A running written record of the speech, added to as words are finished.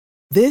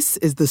This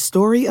is the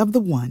story of the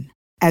one.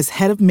 As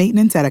head of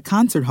maintenance at a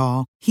concert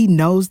hall, he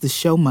knows the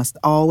show must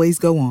always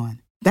go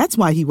on. That's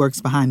why he works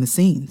behind the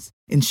scenes,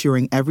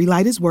 ensuring every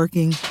light is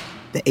working,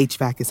 the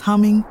HVAC is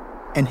humming,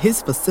 and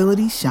his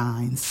facility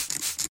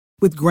shines.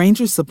 With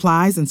Grainger's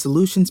supplies and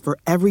solutions for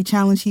every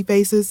challenge he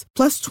faces,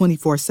 plus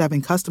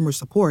 24/7 customer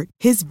support,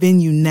 his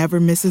venue never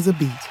misses a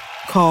beat.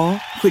 Call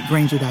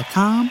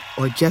quickgrainger.com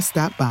or just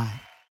stop by.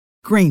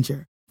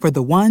 Grainger, for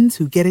the ones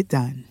who get it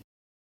done.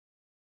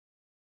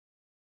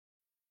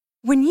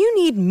 When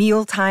you need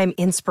mealtime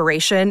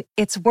inspiration,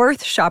 it's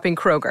worth shopping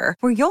Kroger,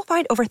 where you'll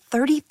find over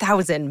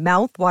 30,000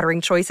 mouth-watering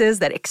choices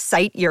that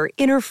excite your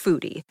inner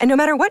foodie. And no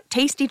matter what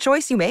tasty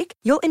choice you make,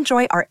 you'll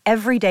enjoy our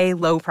everyday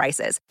low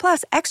prices,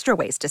 plus extra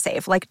ways to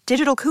save, like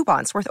digital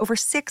coupons worth over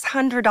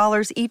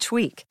 $600 each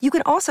week. You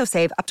can also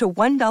save up to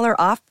 $1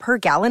 off per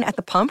gallon at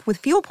the pump with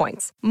fuel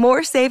points.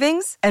 More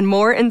savings and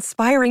more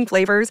inspiring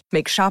flavors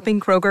make shopping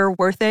Kroger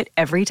worth it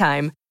every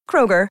time.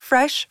 Kroger,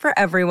 fresh for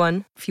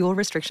everyone. Fuel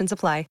restrictions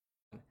apply.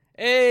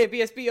 Hey,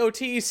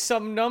 BSBOT,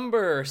 some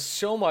number.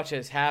 So much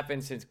has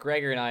happened since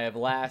Gregor and I have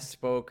last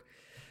spoke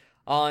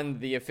on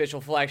the official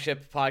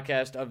flagship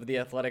podcast of The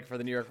Athletic for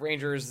the New York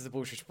Rangers, the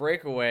Boosters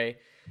Breakaway.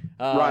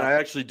 Ron, I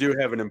actually do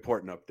have an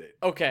important update.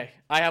 Okay,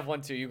 I have one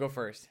too. You go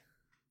first.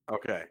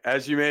 Okay,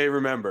 as you may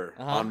remember,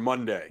 on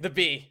Monday, the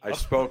B. I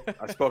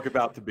spoke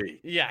about the B.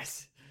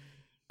 Yes.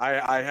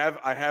 I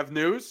have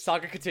news.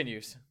 Saga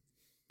continues.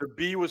 The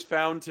B was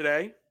found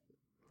today.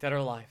 Dead or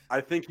alive?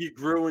 I think he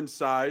grew in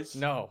size.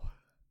 No.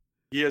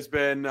 He has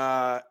been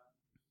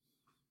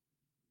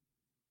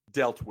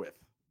dealt with,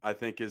 I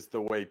think is the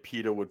way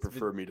PETA would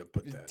prefer me to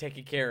put that.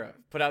 Taken care of.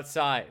 Put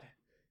outside.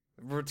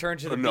 Return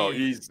to the No, B.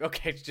 he's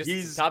okay.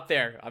 Just stop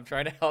there. I'm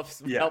trying to help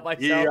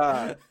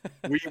myself.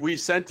 We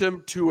sent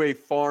him to a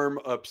farm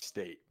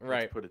upstate.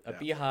 Right. Let's put it a that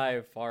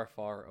beehive far,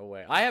 far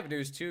away. I have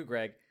news too,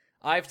 Greg.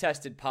 I've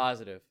tested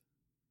positive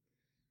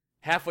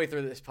halfway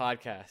through this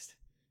podcast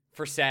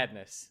for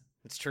sadness.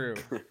 It's true.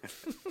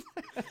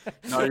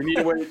 No,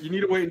 you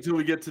need to wait until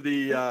we get to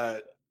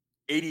the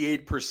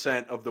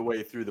 88% of the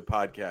way through the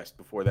podcast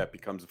before that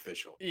becomes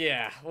official.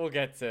 Yeah, we'll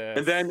get to.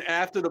 And then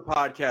after the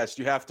podcast,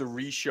 you have to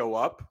re-show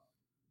up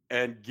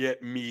and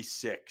get me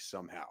sick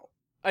somehow.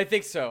 I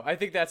think so. I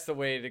think that's the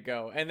way to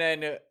go. And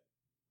then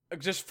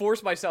just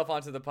force myself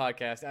onto the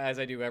podcast as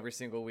I do every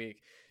single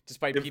week,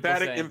 despite people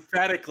saying.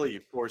 Emphatically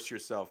force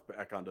yourself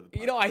back onto the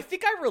podcast. You know, I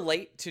think I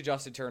relate to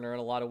Justin Turner in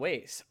a lot of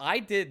ways. I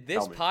did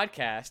this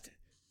podcast.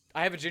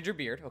 I have a ginger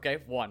beard. Okay,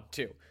 1,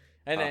 2.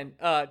 And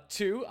then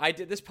 2, I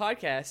did this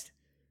podcast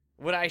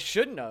when I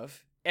shouldn't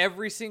have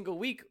every single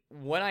week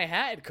when I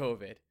had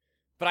COVID.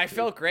 But I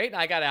felt great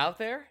and I got out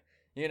there,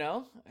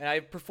 and I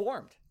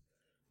performed.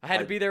 I had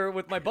to be there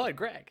with my bud,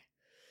 Greg.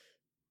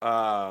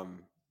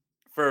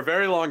 For a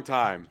very long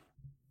time,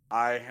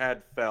 I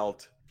had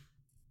felt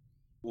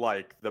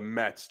like the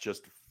Mets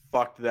just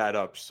fucked that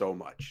up so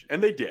much.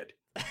 And they did.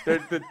 They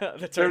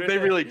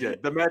really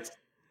did. The Mets,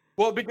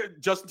 well, because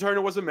Justin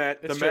Turner was a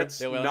Met. The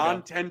Mets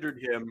non-tendered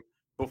him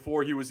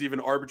before he was even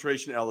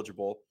arbitration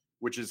eligible,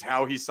 which is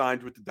how he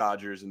signed with the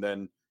Dodgers. And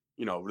then,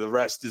 the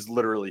rest is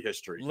literally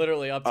history.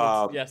 Literally up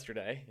to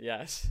yesterday.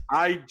 Yes.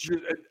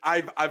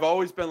 I've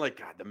always been like,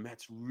 God, the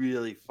Mets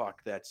really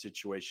fucked that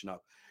situation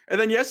up. And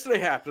then yesterday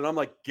happened. And I'm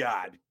like,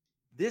 God,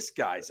 this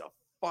guy's a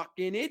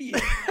fucking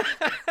idiot.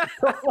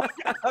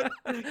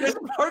 There's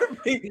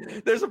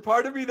a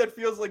part of me that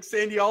feels like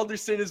Sandy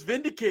Alderson is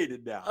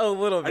vindicated now. A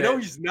little bit. I know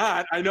he's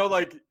not. I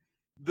know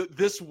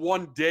this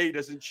one day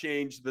doesn't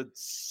change the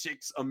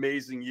 6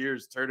 amazing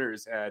years Turner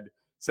has had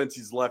since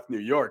he's left New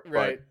York.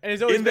 Right.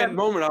 But in that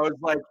moment, I was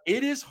like,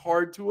 it is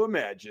hard to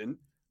imagine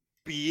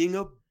being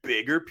a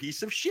bigger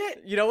piece of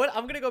shit. You know what?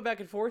 I'm going to go back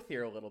and forth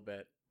here a little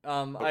bit.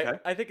 Okay.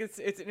 I think it's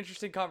an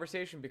interesting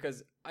conversation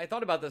because I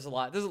thought about this a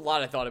lot. There's a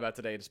lot I thought about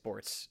today in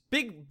sports.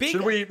 Big.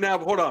 Should we now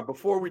hold on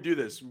before we do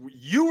this?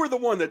 You were the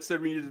one that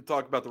said we needed to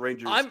talk about the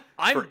Rangers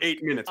for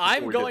 8 minutes.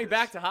 I'm going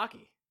back to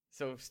hockey,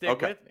 so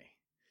stick with me.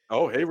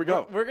 Oh, here we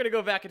go. We're gonna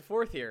go back and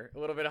forth here. A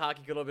little bit of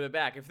hockey, a little bit of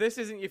back. If this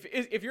isn't,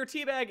 if your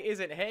teabag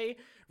isn't, hey,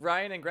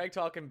 Ryan and Greg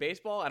talking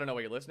baseball. I don't know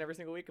why you listen every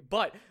single week,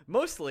 but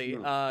mostly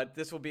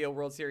this will be a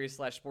World Series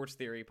 / Sports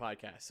Theory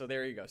podcast. So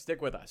there you go.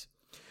 Stick with us.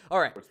 All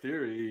right.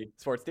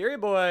 Sports Theory,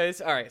 boys.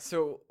 All right.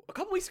 So a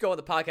couple weeks ago on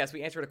the podcast,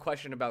 we answered a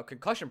question about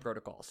concussion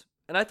protocols,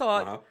 and I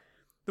thought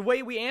the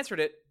way we answered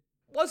it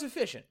was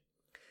efficient.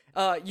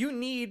 You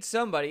need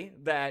somebody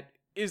that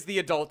is the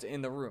adult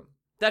in the room.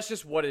 That's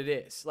just what it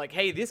is. Like,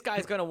 hey, this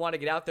guy's going to want to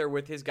get out there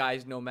with his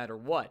guys no matter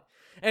what.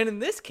 And in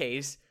this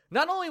case,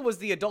 not only was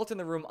the adult in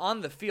the room on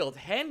the field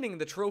handing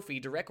the trophy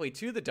directly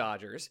to the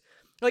Dodgers,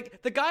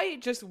 like, the guy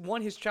just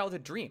won his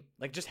childhood dream.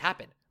 Like, just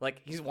happened.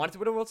 Like, he's wanted to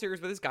win a World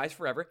Series with his guys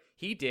forever.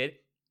 He did.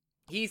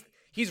 He's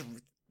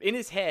in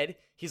his head,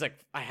 he's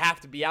like, I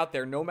have to be out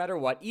there no matter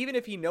what, even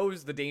if he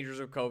knows the dangers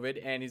of COVID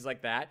and he's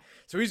like that.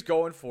 So he's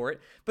going for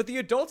it. But the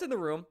adult in the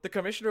room, the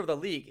commissioner of the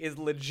league, is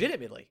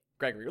legitimately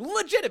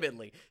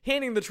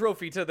handing the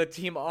trophy to the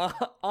team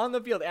on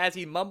the field as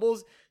he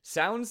mumbles,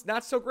 sounds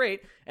not so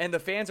great, and the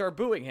fans are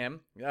booing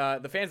him.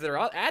 The fans that are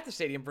out at the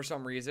stadium for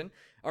some reason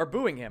are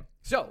booing him.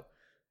 So,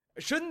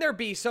 shouldn't there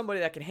be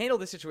somebody that can handle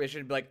this situation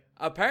and be like,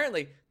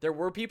 apparently there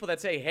were people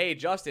that say, hey,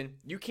 Justin,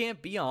 you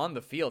can't be on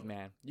the field,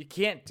 man. You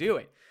can't do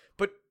it.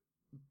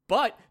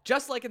 But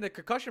just like in the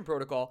concussion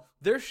protocol,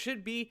 there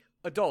should be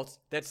adults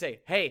that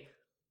say, hey,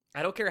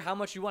 I don't care how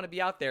much you want to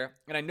be out there,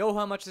 and I know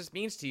how much this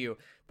means to you,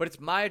 but it's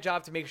my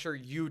job to make sure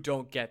you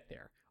don't get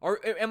there. Or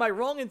am I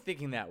wrong in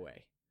thinking that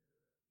way?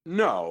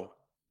 No,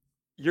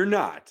 you're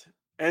not.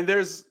 And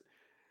there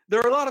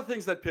are a lot of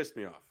things that pissed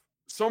me off.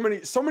 So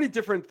many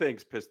different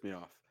things pissed me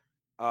off.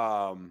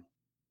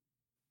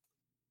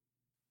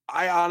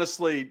 I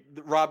honestly,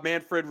 Rob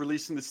Manfred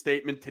releasing the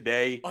statement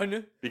today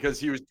because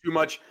he was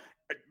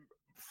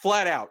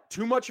flat out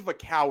too much of a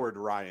coward,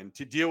 Ryan,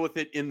 to deal with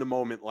it in the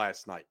moment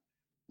last night.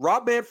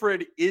 Rob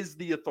Manfred is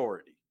the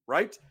authority,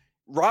 right?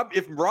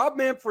 If Rob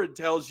Manfred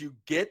tells you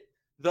get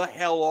the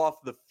hell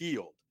off the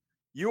field,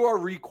 you are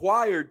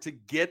required to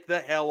get the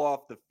hell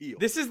off the field.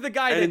 This is the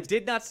guy that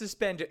did not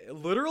suspend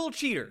literal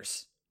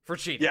cheaters for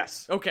cheating.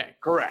 Yes. Okay.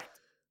 Correct.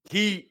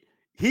 He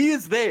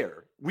is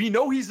there. We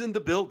know he's in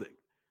the building.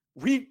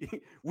 We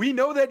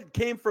know that it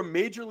came from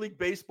Major League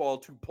Baseball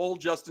to pull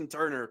Justin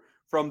Turner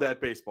from that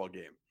baseball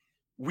game.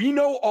 We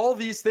know all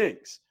these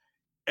things.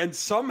 And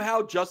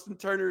somehow Justin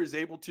Turner is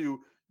able to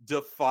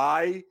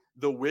defy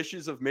the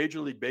wishes of Major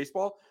League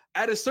Baseball.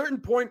 At a certain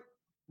point,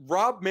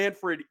 Rob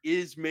Manfred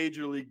is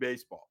Major League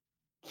Baseball.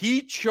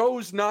 He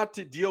chose not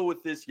to deal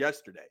with this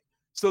yesterday.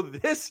 So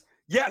this,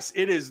 yes,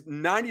 it is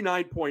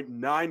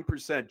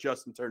 99.9%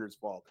 Justin Turner's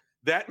fault.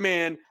 That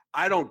man,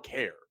 I don't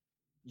care.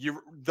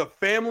 The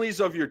families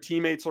of your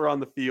teammates are on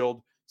the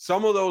field.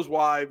 Some of those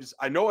wives,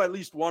 I know at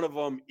least one of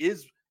them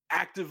is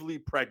actively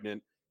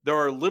pregnant. There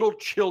are little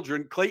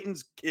children.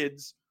 Clayton's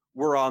kids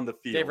were on the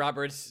field. Dave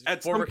Roberts,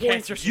 at former some point,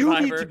 cancer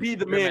survivor. You need to be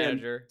the man.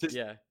 Manager.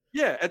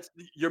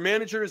 Your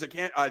manager is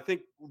I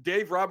think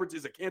Dave Roberts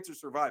is a cancer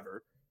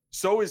survivor.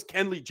 So is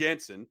Kenley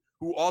Jansen,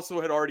 who also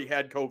had already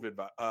had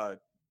COVID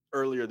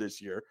earlier this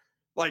year.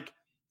 Like,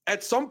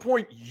 at some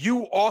point,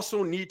 you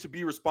also need to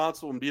be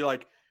responsible and be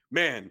like,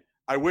 man,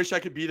 I wish I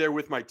could be there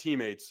with my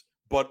teammates,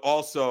 but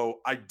also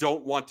I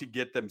don't want to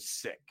get them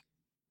sick.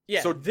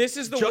 Yeah, so this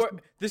is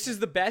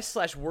the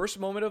best/worst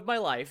moment of my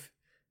life.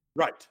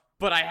 Right.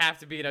 But I have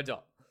to be an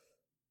adult.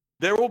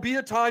 There will be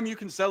a time you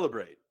can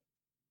celebrate.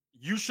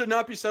 You should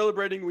not be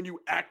celebrating when you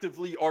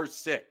actively are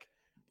sick.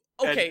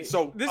 Okay, and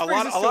so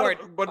Ryan,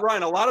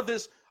 a lot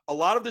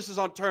of this is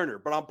on Turner,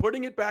 but I'm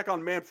putting it back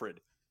on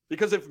Manfred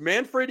because if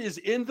Manfred is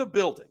in the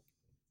building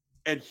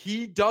and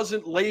he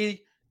doesn't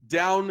lay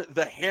down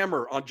the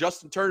hammer on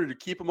Justin Turner to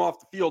keep him off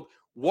the field,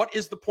 what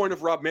is the point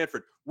of Rob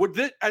Manfred? Would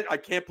this? I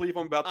can't believe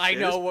I'm about to say I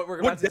know this. what we're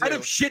about to do. Would that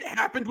have shit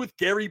happened with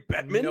Gary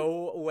Bettman?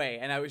 No way.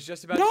 And I was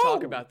just about to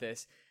talk about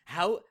this.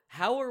 How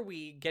are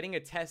we getting a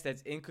test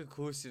that's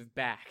inconclusive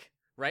back,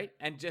 right?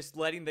 And just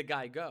letting the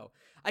guy go?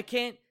 I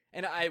can't.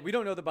 And we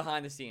don't know the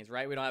behind the scenes,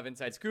 right? We don't have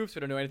inside scoops. We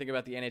don't know anything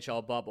about the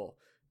NHL bubble.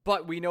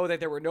 But we know that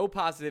there were no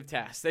positive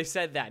tests. They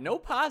said that. No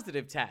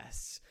positive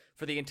tests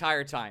for the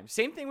entire time.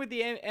 Same thing with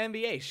the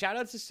NBA.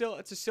 Shout-outs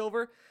to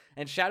Silver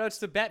and shout-outs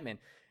to Bettman.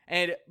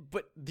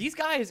 But these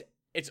guys,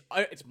 it's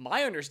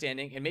my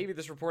understanding, and maybe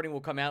this reporting will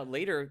come out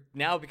later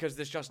now because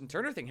this Justin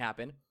Turner thing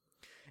happened.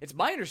 It's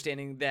my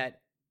understanding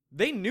that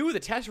they knew the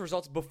test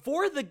results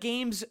before the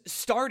games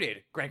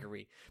started,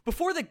 Gregory.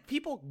 Before the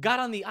people got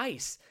on the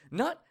ice.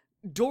 Not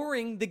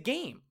during the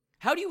game.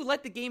 How do you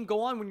let the game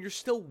go on when you're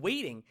still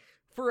waiting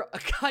for a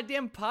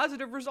goddamn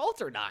positive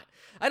result or not?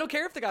 I don't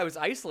care if the guy was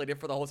isolated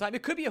for the whole time.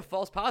 It could be a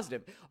false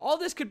positive. All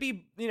this could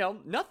be,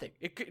 nothing.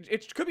 It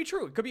could be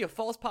true. It could be a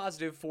false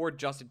positive for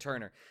Justin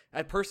Turner,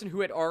 a person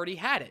who had already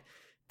had it.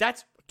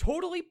 That's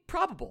totally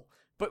probable.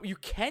 But you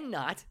can't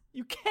let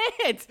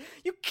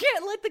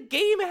the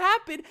game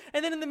happen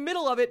and then in the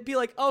middle of it be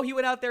like, oh, he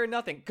went out there and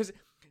nothing. Because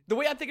the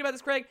way I'm thinking about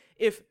this, Craig,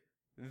 if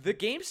the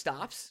game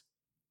stops,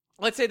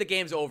 let's say the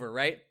game's over,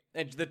 right?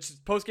 And the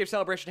post-game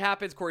celebration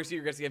happens. Corey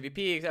Seager gets the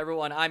MVP.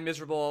 Everyone, I'm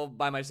miserable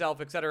by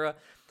myself, etc.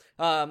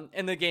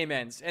 And the game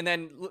ends. And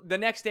then the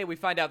next day, we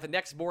find out the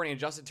next morning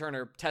Justin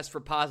Turner tests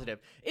for positive.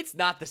 It's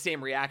not the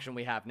same reaction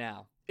we have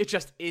now. It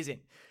just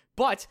isn't.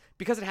 But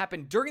because it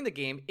happened during the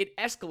game, it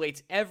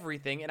escalates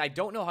everything. And I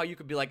don't know how you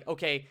could be like,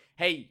 okay,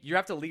 hey, you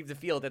have to leave the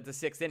field at the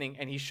 6th inning.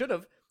 And he should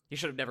have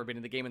never been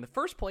in the game in the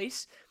first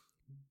place.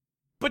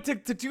 But to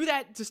do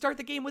that, to start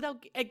the game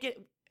without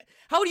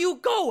how do you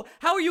go?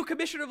 How are you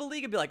commissioner of a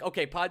league and be like,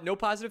 okay, no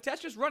positive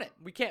test, just run it.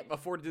 We can't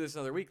afford to do this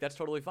another week. That's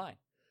totally fine.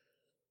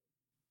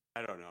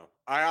 I don't know.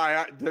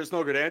 I there's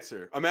no good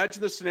answer.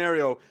 Imagine the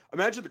scenario.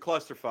 Imagine the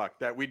clusterfuck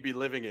that we'd be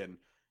living in.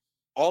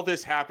 All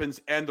this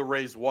happens and the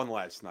Rays won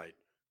last night.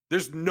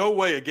 There's no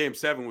way a Game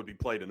 7 would be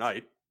played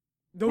tonight.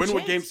 When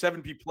would Game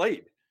 7 be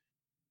played?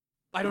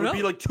 I don't know. It would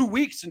be like 2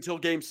 weeks until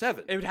Game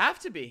 7. It would have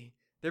to be.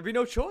 There'd be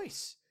no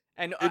choice.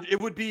 And it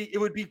would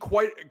be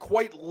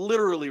quite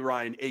literally,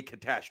 Ryan, a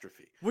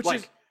catastrophe.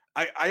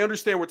 I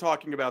understand we're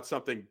talking about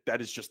something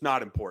that is just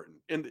not important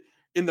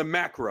in the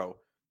macro.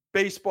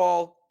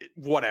 Baseball,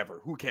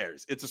 whatever, who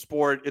cares? It's a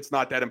sport. It's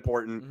not that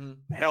important.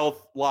 Mm-hmm.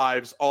 Health,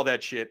 lives, all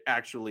that shit,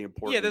 actually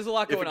important. Yeah, there's a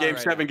lot going on. If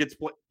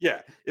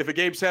a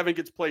Game 7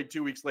 gets played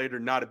 2 weeks later,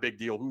 not a big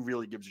deal. Who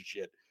really gives a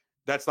shit?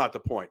 That's not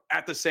the point.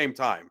 At the same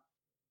time,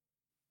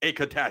 a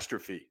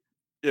catastrophe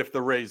if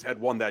the Rays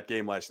had won that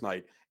game last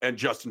night and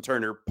Justin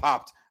Turner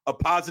popped a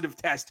positive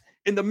test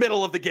in the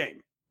middle of the game.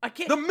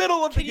 The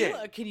middle of the game.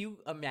 Can you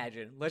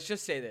imagine? Let's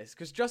just say this,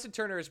 because Justin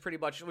Turner is pretty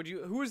much.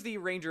 Who is the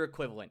Ranger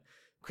equivalent?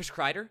 Chris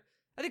Kreider?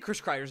 I think Chris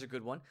Kreider's a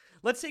good one.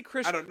 Let's say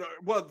Chris. I don't know.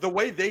 Well, the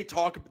way they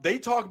talk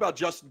about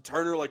Justin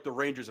Turner like the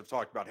Rangers have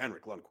talked about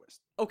Henrik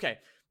Lundqvist. Okay.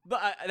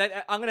 But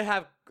I'm going to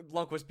have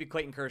Lundqvist be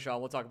Clayton Kershaw.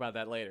 We'll talk about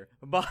that later.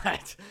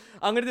 But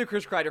I'm going to do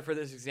Chris Kreider for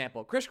this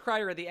example. Chris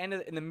Kreider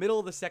in the middle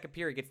of the second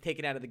period gets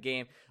taken out of the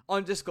game,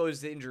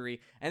 undisclosed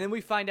injury, and then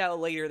we find out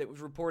later that it was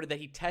reported that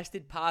he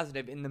tested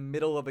positive in the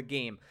middle of a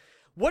game.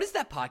 What is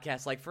that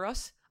podcast like for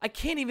us? I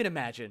can't even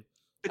imagine.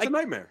 It's a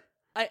nightmare.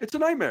 It's a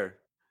nightmare.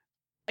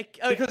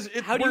 Because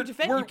how do you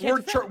defend?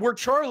 We're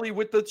Charlie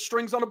with the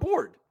strings on a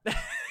board.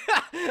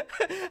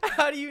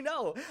 How do you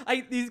know?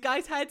 These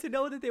guys had to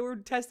know that they were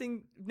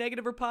testing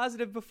negative or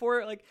positive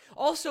before.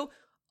 Also,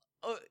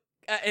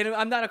 and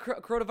I'm not a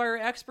coronavirus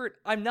expert.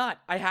 I'm not.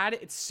 I had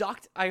it. It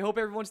sucked. I hope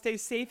everyone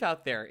stays safe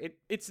out there.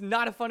 It's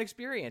not a fun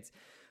experience.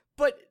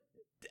 But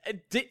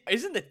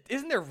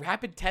isn't there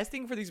rapid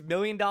testing for these $1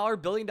 million,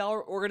 $1 billion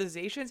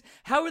organizations?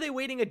 How are they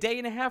waiting a day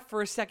and a half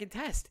for a second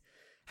test?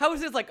 How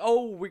is it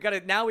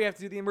now we have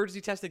to do the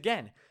emergency test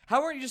again?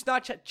 How are you just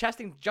not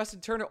testing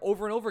Justin Turner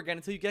over and over again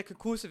until you get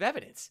conclusive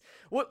evidence?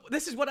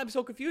 This is what I'm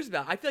so confused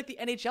about. I feel like the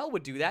NHL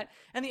would do that,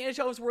 and the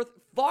NHL is worth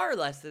far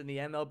less than the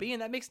MLB,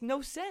 and that makes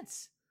no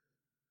sense.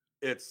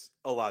 It's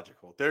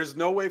illogical. There's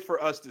no way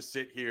for us to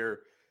sit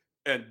here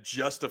and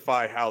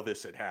justify how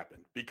this had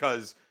happened,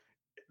 because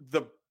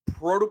the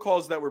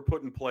protocols that were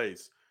put in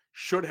place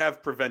should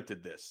have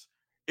prevented this.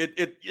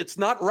 It's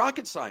not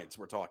rocket science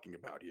we're talking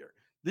about here.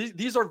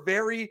 These are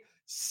very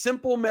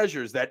simple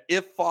measures that,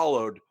 if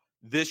followed,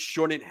 this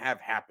shouldn't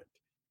have happened.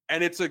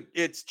 And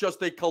it's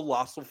just a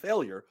colossal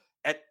failure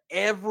at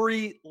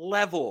every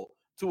level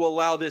to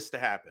allow this to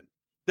happen.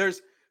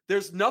 There's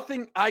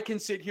nothing I can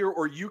sit here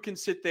or you can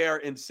sit there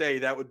and say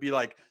that would be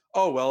like,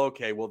 oh, well,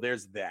 okay, well,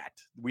 there's that.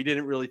 We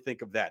didn't really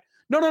think of that.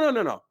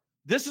 No.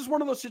 This is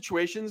one of those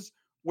situations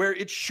where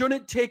it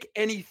shouldn't take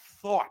any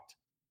thought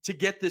to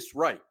get this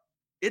right.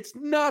 It's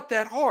not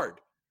that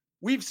hard.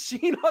 We've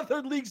seen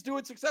other leagues do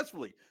it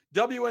successfully.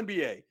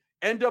 WNBA,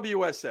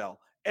 NWSL,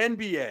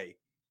 NBA,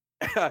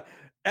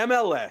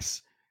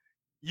 MLS,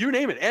 you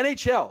name it,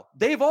 NHL.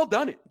 They've all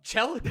done it.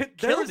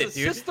 There is a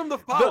system to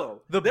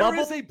follow. There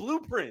is a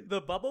blueprint.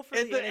 The bubble for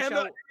the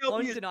NHL,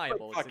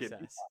 undeniable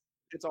success.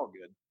 It's all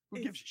good. Who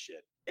gives a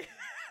shit?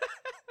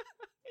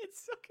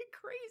 It's fucking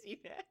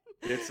crazy, man.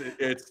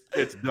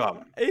 It's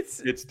dumb.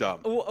 It's dumb.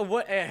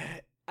 What?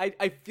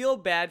 I feel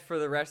bad for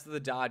the rest of the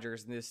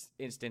Dodgers in this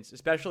instance,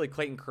 especially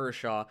Clayton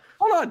Kershaw.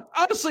 Hold on.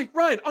 Honestly,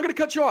 Ryan, I'm going to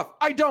cut you off.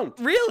 I don't.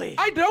 Really?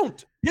 I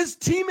don't. His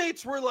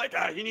teammates were like,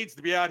 he needs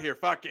to be out here.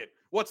 Fuck it.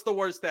 What's the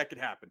worst that could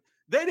happen?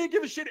 They didn't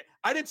give a shit.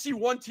 I didn't see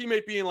one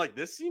teammate being like,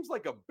 this seems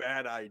like a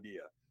bad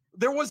idea.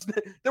 There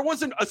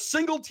wasn't a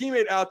single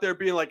teammate out there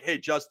being like, hey,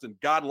 Justin,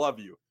 God love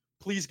you.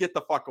 Please get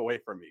the fuck away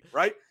from me,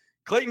 right?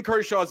 Clayton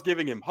Kershaw is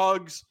giving him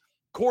hugs.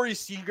 Corey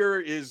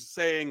Seager is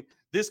saying,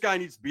 this guy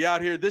needs to be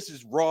out here. This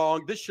is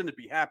wrong. This shouldn't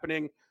be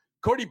happening.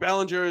 Cody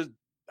Bellinger is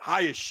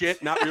high as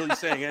shit, not really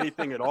saying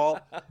anything at all.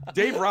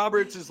 Dave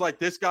Roberts is like,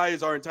 this guy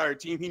is our entire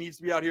team. He needs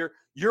to be out here.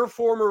 Your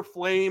former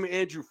Flame,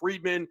 Andrew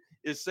Friedman,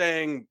 is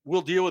saying,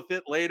 we'll deal with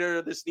it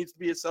later. This needs to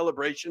be a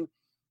celebration.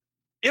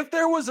 If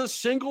there was a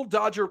single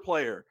Dodger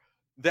player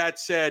that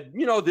said,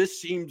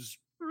 this seems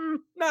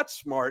not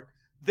smart,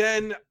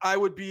 then I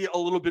would be a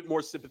little bit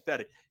more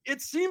sympathetic.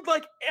 It seemed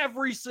like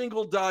every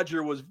single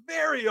Dodger was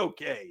very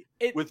okay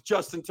with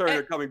Justin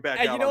Turner coming back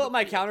out. And you know what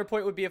my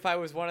counterpoint would be if I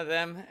was one of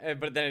them?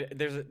 But then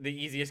there's the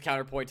easiest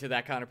counterpoint to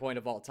that counterpoint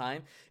of all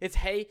time. It's,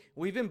 hey,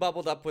 we've been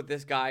bubbled up with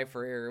this guy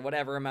for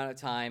whatever amount of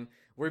time.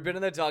 We've been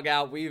in the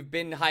dugout. We've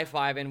been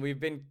high-fiving. We've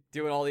been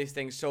doing all these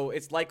things. So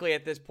it's likely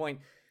at this point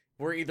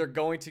we're either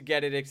going to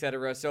get it,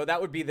 etc. So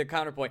that would be the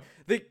counterpoint.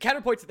 The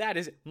counterpoint to that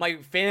is my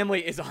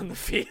family is on the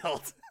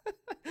field.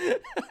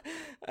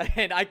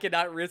 And I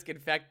cannot risk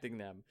infecting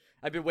them.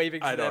 I've been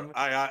waving to them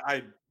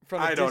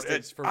from a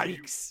distance for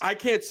weeks. I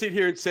can't sit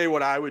here and say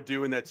what I would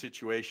do in that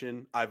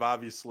situation. I've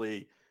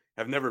obviously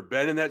have never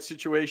been in that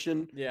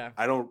situation. Yeah.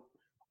 I don't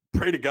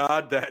pray to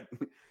God that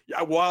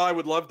while I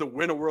would love to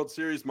win a World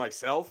Series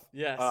myself,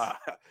 yes.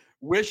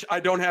 Wish I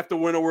don't have to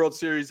win a World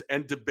Series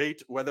and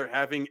debate whether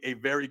having a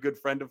very good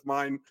friend of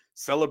mine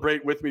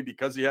celebrate with me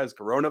because he has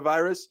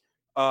coronavirus.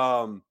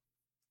 The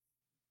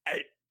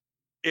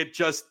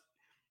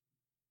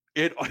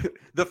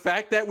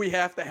fact that we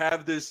have to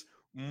have this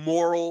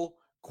moral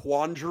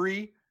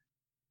quandary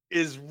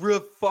is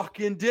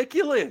fucking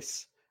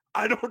ridiculous.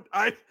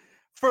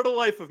 For the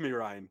life of me,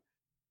 Ryan,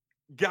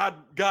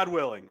 God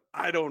willing,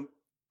 I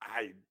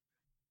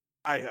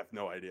have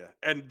no idea.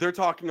 And they're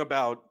talking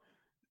about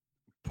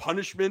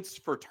punishments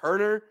for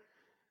Turner.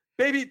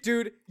 Baby,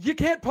 dude, you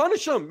can't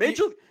punish him.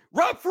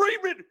 Rob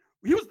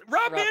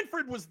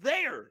Manfred was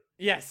there.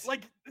 Yes.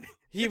 Like,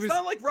 he it's was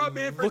not like Rob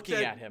Manfred looking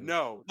said, at him.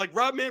 No, like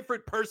Rob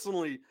Manfred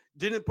personally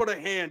didn't put a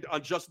hand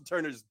on Justin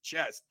Turner's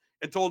chest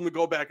and told him to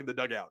go back in the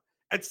dugout.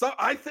 And so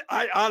I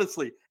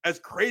honestly, as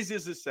crazy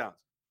as this sounds,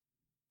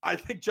 I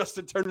think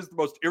Justin Turner is the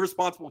most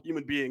irresponsible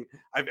human being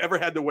I've ever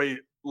had to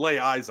lay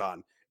eyes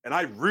on. And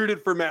I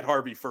rooted for Matt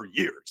Harvey for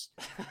years.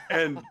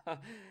 And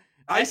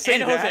I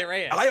say and that. Jose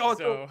Reyes, I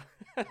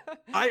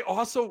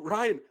also,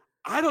 Ryan,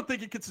 I don't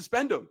think you can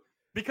suspend him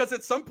because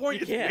at some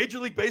point it's Major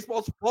League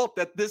Baseball's fault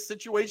that this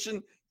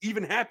situation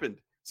even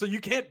happened. So you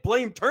can't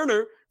blame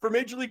Turner for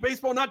Major League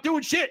Baseball not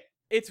doing shit.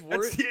 It's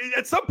worth.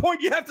 At some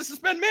point you have to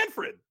suspend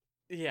Manfred.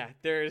 Yeah,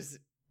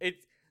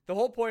 the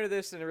whole point of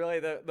this, and really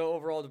the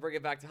overall, to bring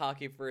it back to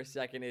hockey for a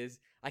second, is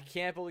I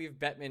can't believe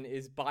Bettman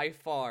is by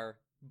far,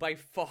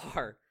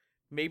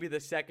 maybe the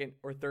second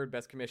or third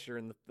best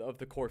commissioner of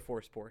the core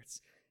four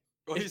sports.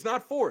 Well, he's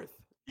not fourth.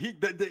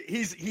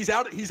 He's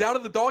out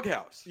of the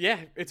doghouse. Yeah,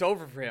 it's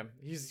over for him.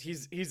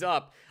 He's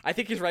up. I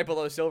think he's right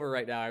below Silver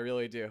right now. I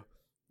really do.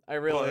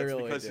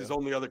 Because his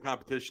only other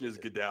competition is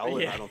Goodell,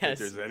 and I don't think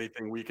there's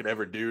anything we could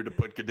ever do to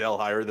put Goodell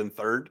higher than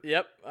third.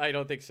 Yep, I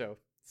don't think so.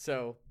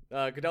 So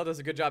Goodell does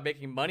a good job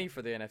making money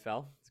for the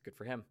NFL. It's good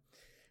for him.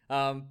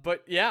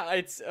 But yeah,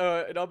 it's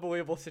an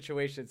unbelievable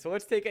situation. So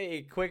let's take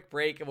a quick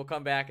break, and we'll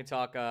come back and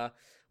talk a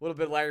little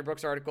bit of Larry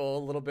Brooks' article,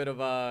 a little bit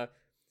of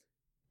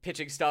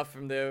pitching stuff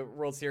from the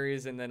World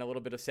Series, and then a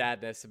little bit of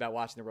sadness about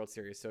watching the World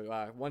Series.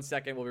 So 1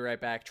 second, we'll be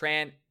right back.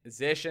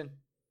 Transition.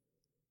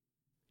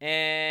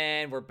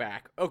 And we're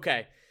back.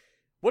 Okay.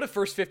 What a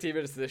first 15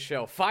 minutes of this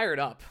show. Fired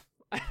up.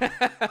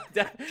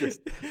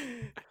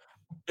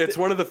 It's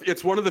one of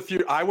the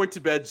few. I went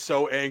to bed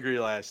so angry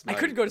last night. I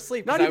couldn't go to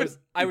sleep.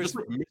 I was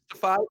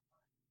mystified,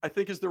 I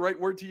think is the right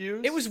word to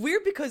use. It was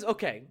weird because,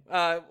 okay,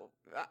 a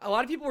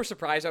lot of people were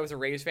surprised I was a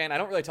Rays fan. I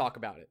don't really talk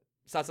about it.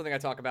 It's not something I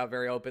talk about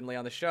very openly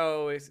on the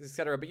show,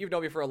 etc. But you've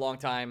known me for a long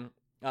time,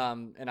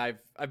 and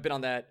I've been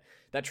on that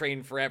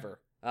train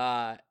forever.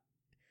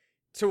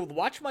 To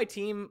watch my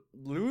team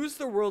lose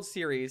the World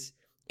Series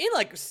in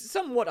like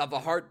somewhat of a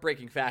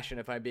heartbreaking fashion,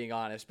 if I'm being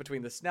honest,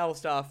 between the Snell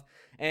stuff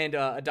and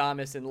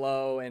Adames and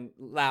Lau, and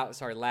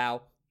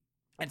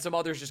some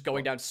others just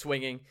going down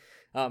swinging,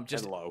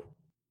 just and Lowe.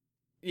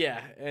 Yeah,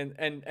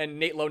 and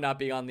Nate Lowe not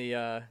being on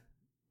the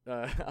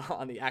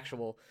on the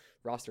actual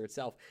roster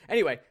itself.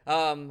 Anyway,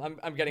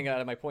 I'm getting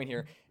out of my point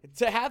here.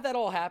 To have that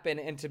all happen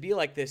and to be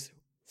like this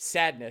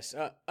sadness,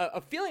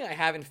 a feeling I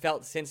haven't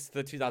felt since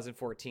the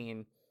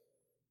 2014,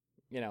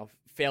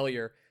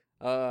 failure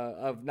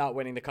of not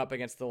winning the cup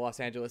against the Los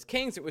Angeles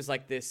Kings. It was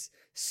like this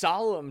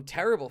solemn,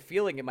 terrible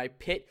feeling in my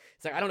pit.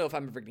 It's like, I don't know if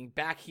I'm ever getting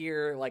back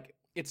here. Like,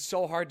 it's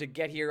so hard to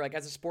get here. Like,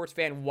 as a sports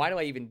fan, why do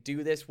I even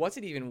do this? What's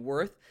it even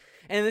worth?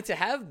 And then to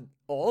have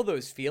all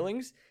those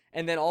feelings,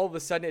 and then all of a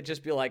sudden it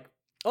just be like,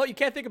 oh, you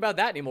can't think about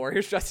that anymore.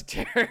 Here's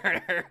Justin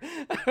Turner.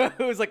 It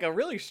was like a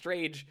really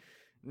strange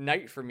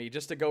night for me,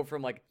 just to go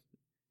from like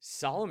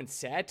solemn and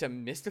sad to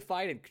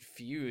mystified and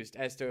confused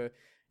as to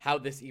how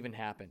this even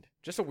happened.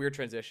 Just a weird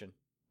transition.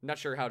 Not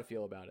sure how to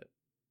feel about it.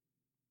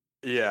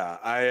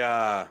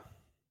 Yeah,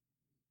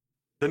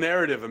 the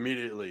narrative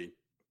immediately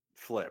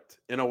flipped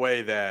in a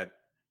way that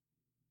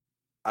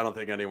I don't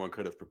think anyone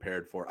could have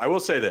prepared for. I will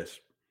say this.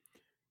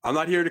 I'm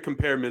not here to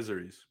compare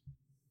miseries.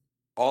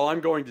 All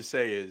I'm going to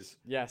say is,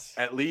 yes,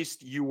 at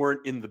least you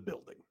weren't in the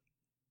building.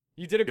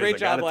 You did a great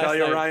job last night. I gotta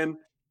tell you, Ryan,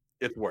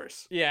 it's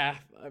worse. Yeah,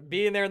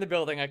 being there in the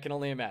building, I can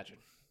only imagine.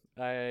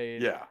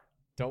 Yeah.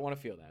 Don't want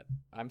to feel that.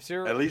 I'm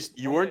sure. At least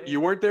you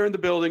weren't there in the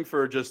building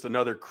for just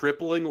another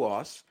crippling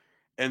loss,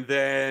 and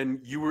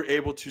then you were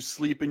able to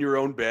sleep in your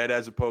own bed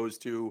as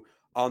opposed to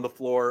on the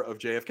floor of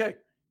JFK.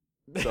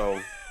 So,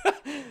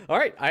 all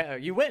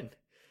right, you win.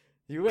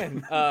 You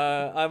win.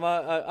 I'm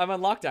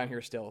on lockdown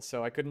here still,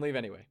 so I couldn't leave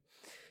anyway.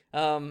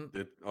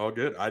 All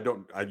good.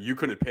 You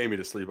couldn't pay me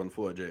to sleep on the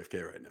floor of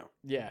JFK right now.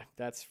 Yeah,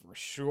 that's for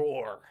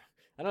sure.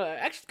 I don't know.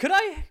 Actually,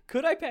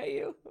 could I pay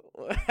you?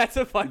 That's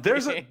a fun.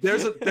 There's a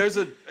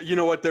you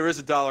know what? There is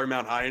a dollar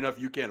amount high enough.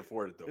 You can't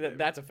afford it though.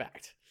 That's a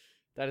fact.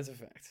 That is a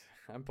fact.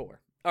 I'm poor.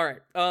 All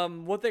right.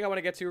 One thing I want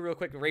to get to real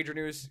quick: Ranger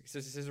news.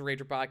 This is a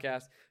Ranger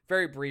podcast.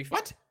 Very brief.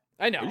 What?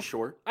 I know. Are you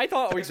sure? I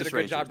thought we did a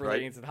good job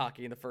relating to the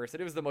hockey in the first,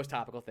 and it was the most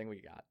topical thing we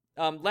got.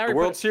 The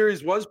World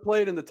Series was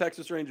played in the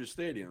Texas Rangers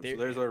Stadium, so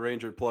there's our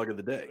Ranger plug of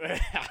the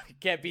day.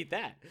 Can't beat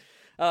that.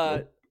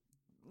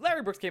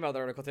 Larry Brooks came out with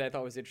an article today I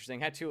thought was interesting.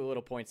 Had two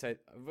little points.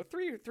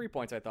 Three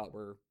points I thought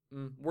were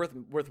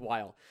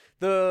worthwhile.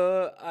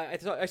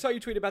 I saw you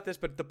tweet about this,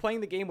 but the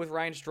playing the game with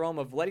Ryan Strome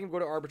of letting him go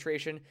to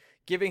arbitration,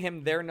 giving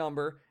him their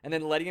number, and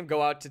then letting him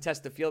go out to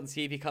test the field and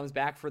see if he comes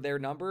back for their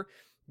number.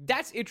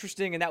 That's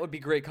interesting, and that would be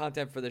great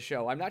content for the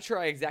show. I'm not sure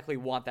I exactly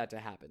want that to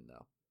happen,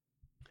 though.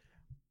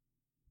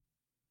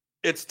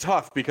 It's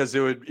tough because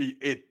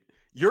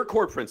your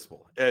core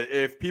principle.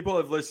 If people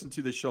have listened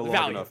to the show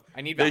long enough,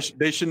 I need value.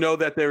 They should know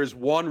that there is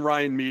one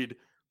Ryan Mead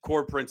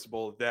core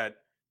principle that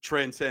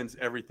transcends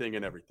everything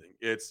and everything.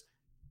 It's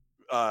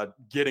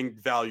getting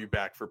value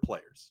back for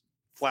players,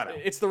 flat out.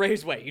 It's the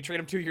Rays way. You trade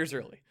them 2 years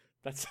early.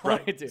 That's all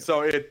I do.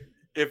 So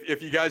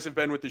if you guys have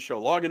been with the show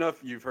long enough,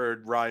 you've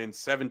heard Ryan's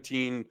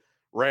 17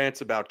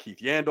 rants about Keith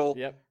Yandle.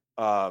 Yep.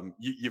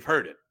 You've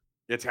heard it.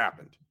 It's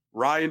happened.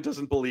 Ryan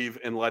doesn't believe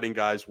in letting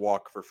guys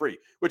walk for free,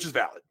 which is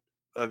valid.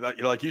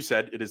 Like you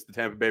said, it is the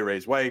Tampa Bay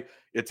Rays way.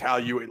 It's how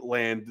you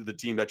land the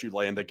team that you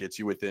land that gets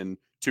you within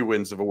 2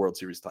 wins of a World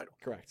Series title.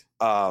 Correct.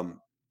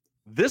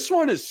 This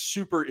one is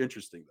super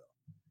interesting,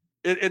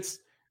 though.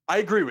 I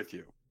agree with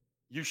you.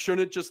 You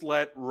shouldn't just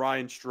let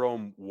Ryan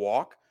Strome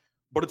walk,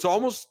 but it's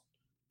almost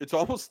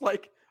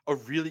like a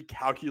really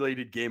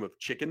calculated game of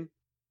chicken,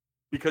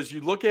 because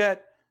you look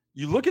at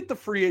the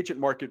free agent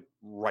market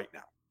right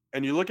now,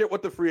 and you look at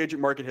what the free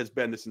agent market has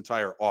been this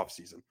entire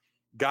offseason.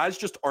 Guys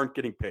just aren't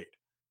getting paid.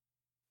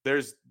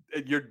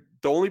 The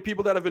only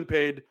people that have been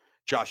paid.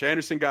 Josh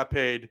Anderson got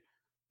paid.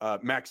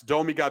 Max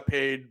Domi got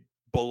paid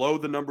below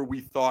the number we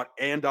thought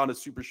and on a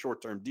super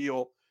short-term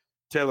deal.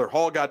 Taylor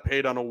Hall got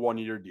paid on a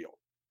 1-year deal.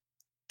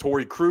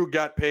 Torrey Krug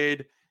got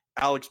paid.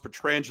 Alex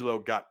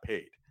Pietrangelo got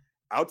paid.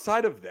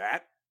 Outside of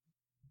that,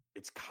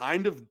 it's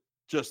kind of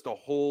just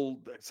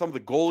some of the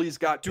goalies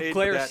got paid.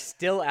 Duclair's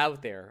still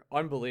out there.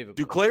 Unbelievable.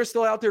 Duclair's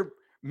still out there.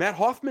 Matt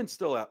Hoffman's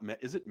still out.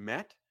 Is it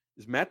Matt?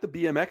 Is Matt the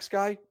BMX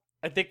guy?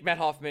 I think Matt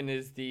Hoffman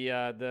is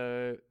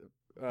the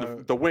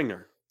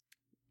winger.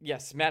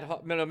 Yes, Matt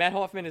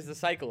Hoffman is the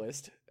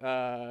cyclist.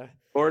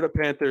 Florida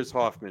Panthers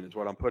Hoffman is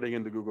what I'm putting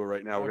into Google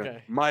right now.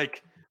 Okay.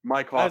 Mike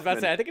Hoffman. I was about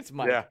to say, I think it's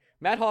Mike. Yeah.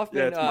 Matt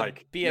Hoffman, it's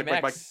Mike.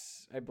 BMX, Mike.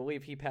 I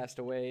believe he passed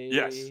away.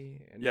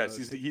 Yes,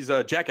 he's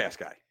a Jackass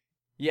guy.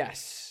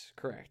 Yes,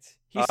 correct.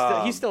 He's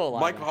still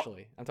alive,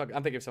 actually. I'm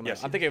thinking of someone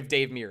else. I'm thinking of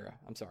Dave Mira.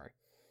 I'm sorry.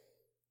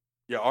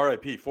 Yeah,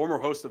 R.I.P. Former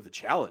host of The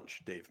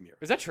Challenge, Dave Mira.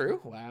 Is that true?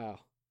 Wow.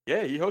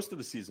 Yeah, he hosted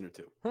a season or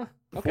two. Huh.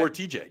 Before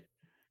TJ.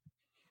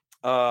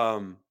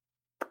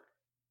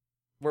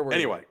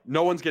 Anyway,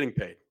 no one's getting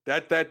paid.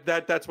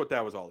 That's what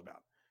that was all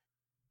about.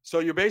 So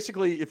you're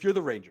basically, if you're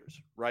the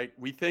Rangers, right?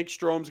 We think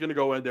Strome's going to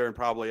go in there and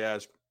probably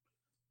ask,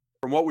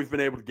 from what we've been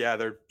able to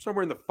gather,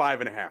 somewhere in the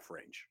 5.5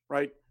 range,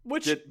 right?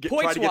 Which try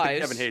to get the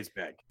Kevin Hayes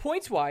bag.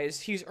 Points-wise,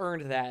 he's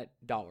earned that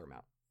dollar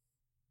amount.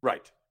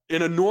 Right.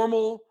 In a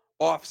normal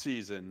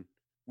offseason,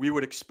 we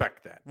would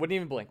expect that. Wouldn't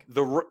even blink.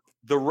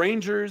 The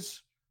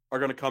Rangers are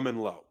going to come in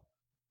low.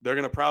 They're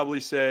going to probably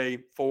say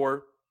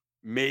 4,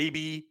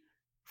 maybe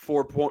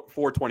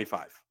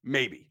 4.25,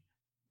 maybe.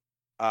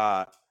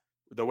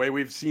 The way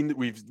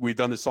we've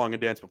done this song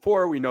and dance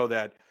before, we know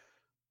that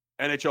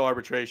NHL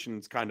arbitration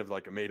is kind of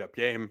like a made-up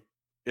game.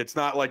 It's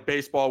not like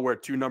baseball where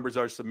 2 numbers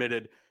are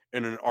submitted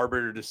and an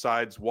arbiter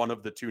decides one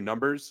of the 2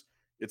 numbers.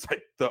 It's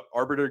like the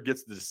arbiter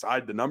gets to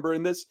decide the number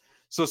in this.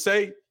 So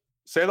say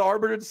the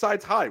arbiter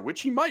decides high,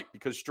 which he might,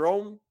 because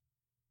Strome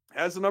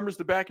has the numbers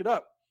to back it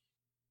up.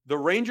 The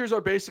Rangers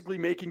are basically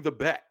making the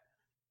bet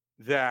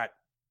that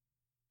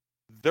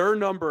their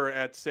number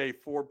at, say,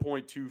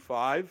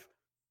 4.25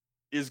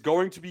 is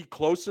going to be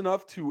close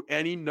enough to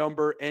any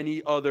number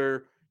any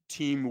other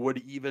team would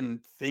even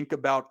think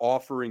about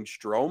offering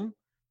Strome,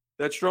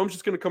 that Strome's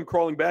just going to come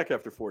crawling back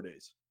after 4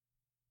 days.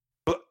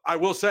 But I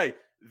will say,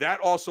 that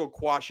also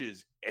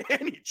quashes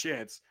any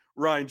chance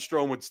Ryan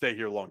Strome would stay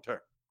here long term.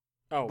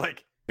 Oh,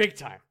 big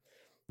time.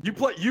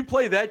 You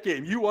play that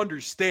game, you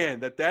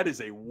understand that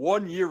is a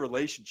 1-year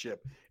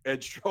relationship, and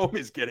Strome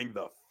is getting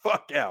the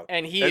fuck out.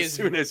 And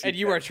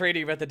you are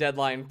trading him at the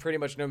deadline pretty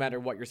much no matter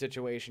what your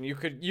situation. You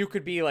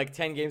could be like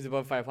 10 games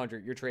above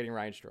 500. You're trading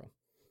Ryan Strome,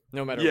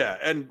 no matter. Yeah,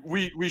 what. And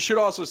we should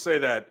also say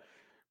that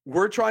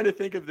we're trying to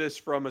think of this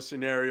from a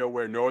scenario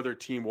where no other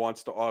team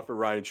wants to offer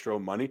Ryan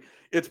Strome money.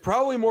 It's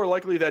probably more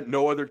likely that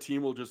no other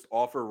team will just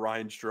offer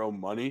Ryan Strome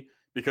money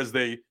because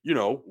they,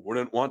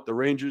 wouldn't want the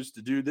Rangers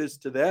to do this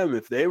to them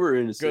if they were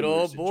in a good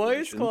old situation.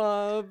 Boys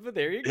Club.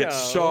 There you go. It's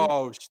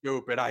so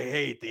stupid. I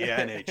hate the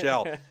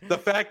NHL. The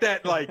fact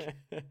that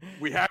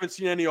we haven't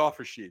seen any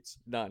offer sheets.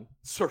 None.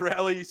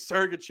 Cirelli,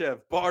 Sergachev,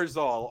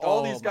 Barzal,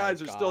 all these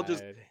guys are still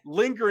just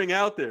lingering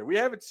out there. We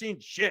haven't seen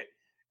shit.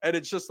 And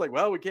it's just like,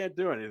 well, we can't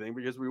do anything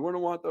because we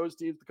wouldn't want those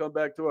teams to come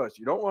back to us.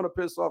 You don't want to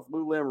piss off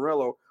Lou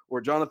Lamoriello or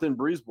Jonathan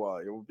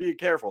Brisebois. Be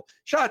careful.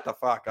 Shut the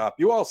fuck up.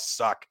 You all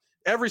suck.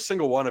 Every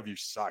single one of you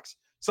sucks.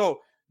 So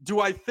do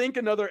I think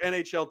another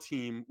NHL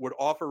team would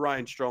offer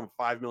Ryan Strome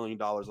 $5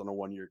 million on a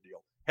 1-year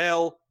deal?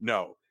 Hell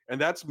no. And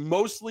that's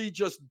mostly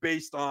just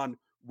based on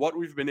what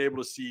we've been able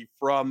to see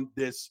from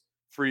this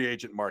free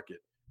agent market.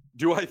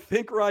 Do I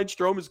think Ryan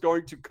Strome is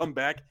going to come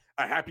back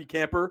a happy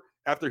camper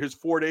after his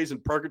 4 days in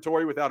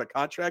purgatory without a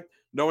contract,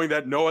 knowing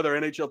that no other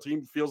NHL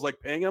team feels like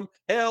paying him?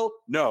 Hell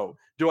no.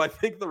 Do I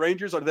think the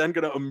Rangers are then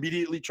going to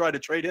immediately try to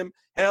trade him?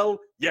 Hell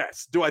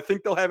yes. Do I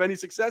think they'll have any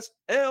success?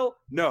 Hell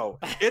no.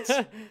 It's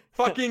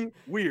fucking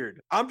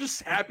weird. I'm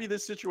just happy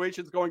this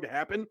situation is going to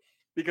happen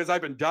because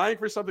I've been dying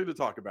for something to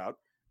talk about.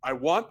 I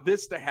want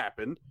this to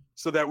happen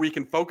so that we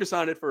can focus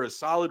on it for a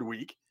solid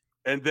week.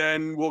 And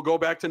then we'll go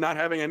back to not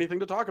having anything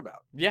to talk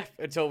about. Yeah,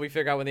 until we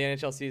figure out when the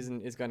NHL season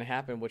is going to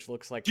happen, which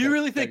looks like. Do you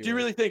really think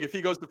if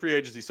he goes to free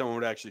agency, someone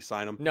would actually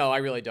sign him? No, I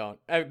really don't.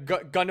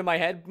 Gun to my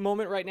head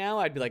moment right now,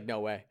 I'd be like, no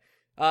way.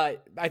 I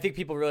think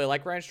people really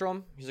like Ryan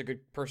Strome. He's a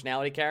good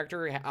personality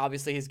character.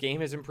 Obviously, his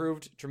game has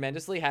improved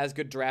tremendously. Has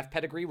good draft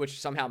pedigree,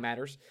 which somehow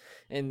matters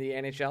in the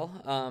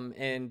NHL.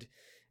 And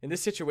in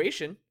this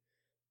situation,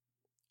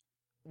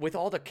 with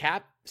all the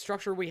cap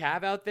structure we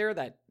have out there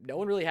that no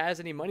one really has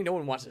any money, no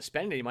one wants to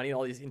spend any money,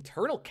 all these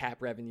internal cap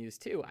revenues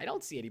too. I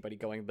don't see anybody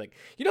going like,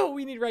 you know what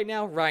we need right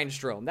now? Ryan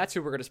Strome. That's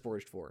who we're going to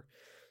splurge for.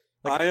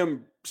 Like,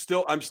 I'm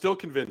still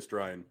convinced,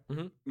 Ryan.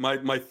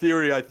 Mm-hmm. My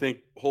theory, I think,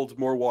 holds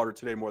more water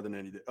today more than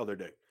any other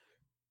day.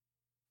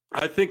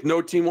 I think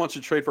no team wants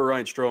to trade for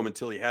Ryan Strome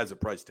until he has a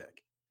price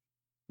tag.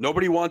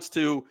 Nobody wants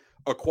to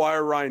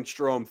acquire Ryan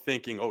Strome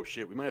thinking, oh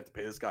shit, we might have to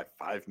pay this guy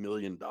 $5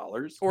 million.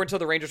 Or until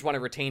the Rangers want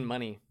to retain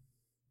money.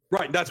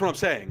 Right, that's what I'm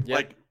saying. Yep.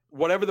 Like,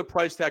 whatever the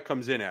price tag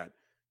comes in at,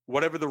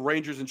 whatever the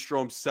Rangers and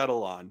Strome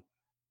settle on,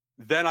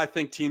 then I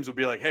think teams will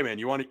be like, hey, man,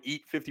 you want to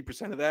eat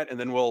 50% of that, and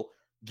then we'll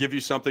give you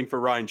something for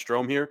Ryan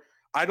Strome here.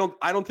 I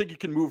don't think you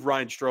can move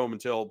Ryan Strome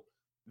until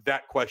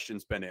that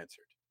question's been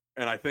answered.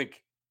 And I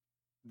think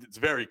it's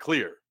very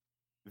clear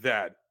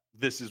that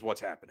this is what's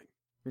happening.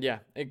 Yeah,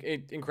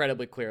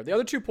 incredibly clear. The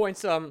other 2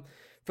 points from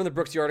the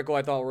Brooksy article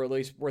I thought were at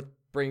least worth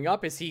bringing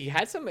up is he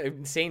had some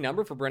insane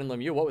number for Brendan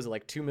Lemieux. What was it,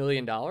 like $2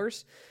 million to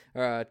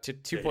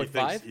 2.5?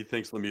 Yeah, he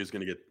thinks Lemieux is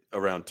going to get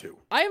around 2.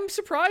 I am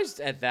surprised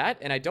at that,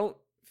 and I don't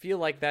feel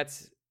like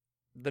that's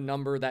the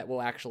number that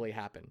will actually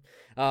happen.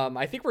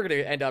 I think we're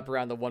going to end up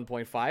around the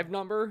 1.5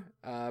 number.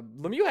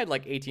 Lemieux had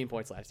like 18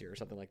 points last year or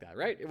something like that,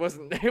 right?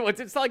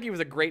 It's not like he was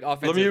a great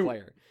offensive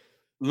player.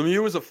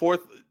 Lemieux is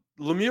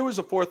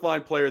a fourth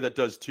line player that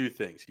does 2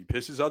 things. He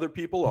pisses other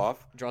people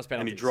off, draws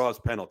penalties. And he draws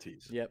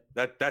penalties. Yep.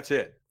 That's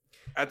it.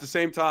 At the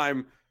same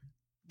time,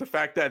 the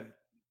fact that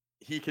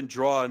he can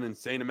draw an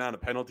insane amount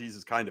of penalties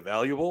is kind of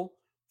valuable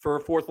for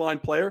a fourth line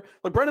player.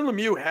 Like, Brendan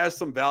Lemieux has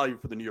some value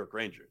for the New York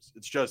Rangers.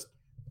 It's just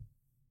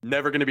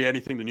never going to be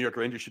anything the New York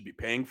Rangers should be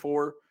paying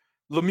for.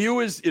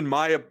 Lemieux is, in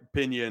my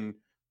opinion,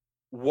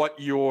 what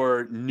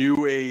your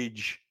new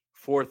age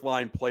fourth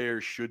line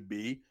player should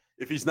be.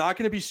 If he's not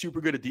going to be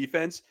super good at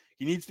defense,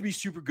 he needs to be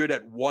super good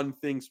at one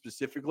thing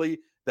specifically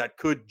that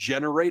could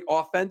generate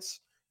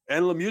offense.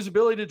 And Lemieux's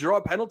ability to draw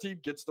a penalty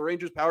gets the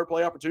Rangers power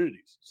play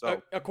opportunities.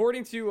 So,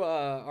 according to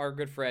our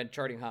good friend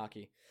Charting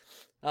Hockey,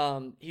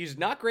 he's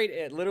not great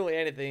at literally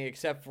anything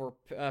except for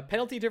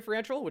penalty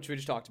differential, which we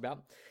just talked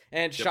about,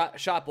 and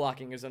shot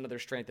blocking is another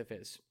strength of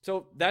his.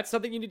 So that's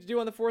something you need to do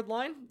on the fourth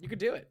line. You could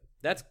do it.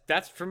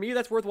 That's for me.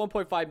 That's worth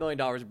 $1.5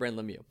 million of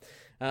Brendan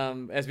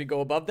Lemieux. As we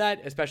go above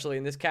that, especially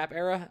in this cap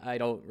era, I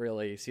don't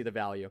really see the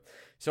value.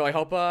 So I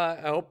hope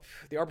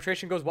the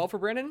arbitration goes well for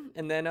Brendan,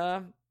 and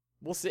then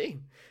we'll see.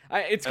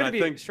 It's going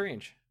to be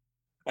strange.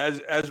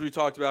 As we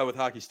talked about with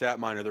Hockey Stat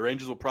Miner, the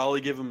Rangers will probably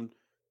give him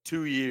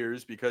 2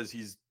 years because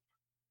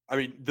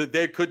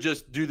they could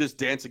just do this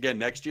dance again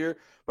next year,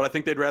 but I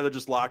think they'd rather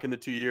just lock in the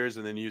 2 years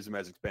and then use him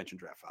as expansion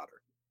draft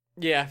fodder.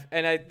 Yeah,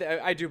 and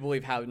I do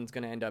believe Howden's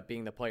going to end up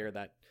being the player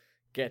that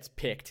gets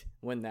picked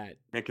when that.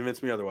 Can't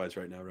convince me otherwise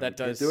right now. Right? That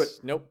does. Can't do it.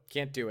 Nope,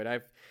 can't do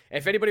it.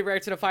 If anybody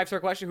writes in a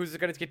 5-star question, who's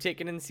going to get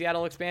taken in the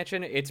Seattle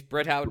expansion? It's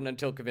Brett Howden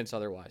until convinced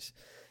otherwise.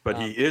 But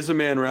he is a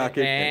man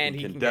rocket, and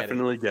he can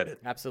definitely get it.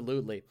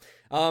 Absolutely.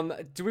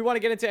 Do we want to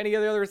get into any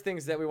of the other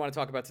things that we want to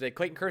talk about today?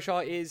 Clayton Kershaw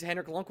is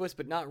Henrik Lundqvist,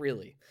 but not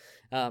really.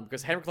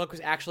 Because Henrik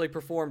Lundqvist actually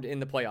performed in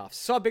the playoffs.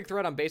 Saw a big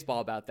thread on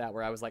Baseball about that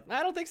where I was like,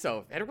 I don't think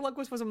so. Henrik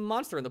Lundqvist was a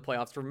monster in the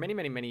playoffs for many,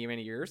 many, many,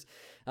 many years.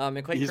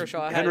 And Clayton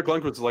Kershaw Henrik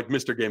Lundqvist is like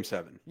Mr. Game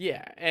 7.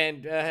 Yeah,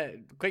 and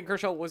Clayton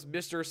Kershaw was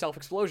Mr.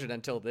 Self-Explosion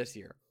until this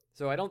year.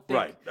 So I don't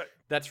think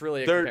that's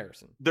really a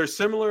comparison. They're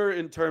similar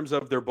in terms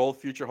of they're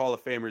both future Hall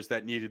of Famers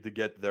that needed to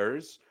get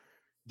theirs.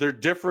 They're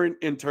different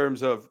in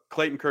terms of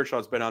Clayton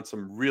Kershaw's been on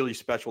some really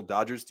special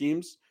Dodgers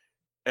teams.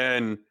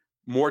 And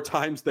more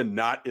times than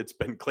not, it's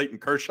been Clayton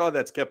Kershaw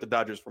that's kept the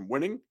Dodgers from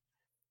winning.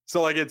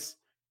 So, like, it's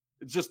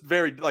just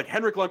very, like,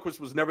 Henrik Lundqvist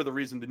was never the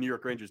reason the New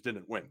York Rangers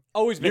didn't win.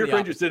 Always been New York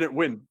Rangers didn't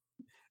win.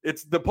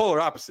 It's the polar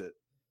opposite.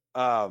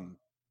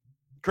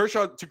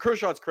 Kershaw, to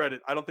Kershaw's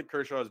credit, I don't think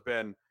Kershaw has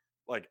been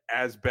like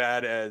as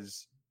bad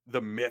as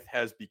the myth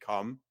has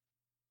become.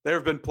 There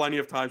have been plenty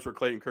of times where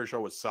Clayton Kershaw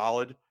was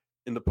solid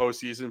in the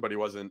postseason, but he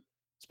wasn't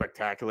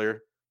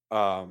spectacular.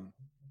 I'm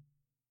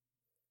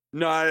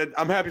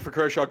happy for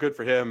Kershaw. Good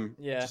for him.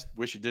 Yeah. Just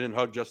wish he didn't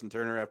hug Justin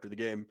Turner after the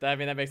game. That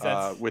makes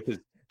sense. With his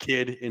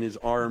kid in his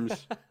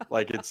arms.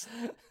 Like, it's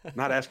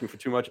not asking for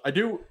too much. I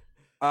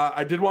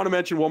did want to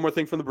mention one more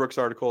thing from the Brooks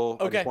article.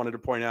 Okay. I just wanted to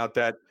point out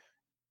that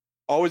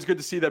always good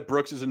to see that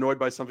Brooks is annoyed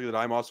by something that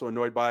I'm also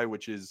annoyed by,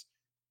 which is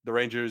the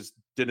Rangers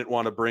didn't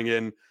want to bring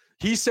in.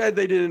 He said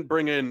they didn't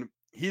bring in.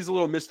 He's a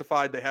little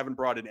mystified. They haven't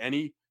brought in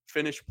any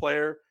Finnish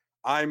player.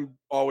 I'm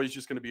always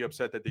just going to be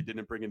upset that they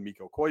didn't bring in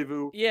Mikko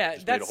Koivu. Yeah,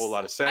 that made a whole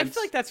lot of sense. I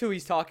feel like that's who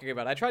he's talking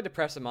about. I tried to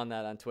press him on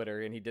that on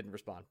Twitter, and he didn't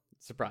respond.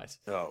 Surprise.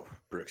 Oh,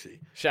 Brooksy.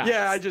 Shaq.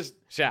 Yeah,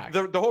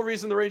 Shaq. The whole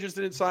reason the Rangers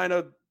didn't sign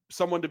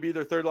someone to be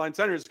their third line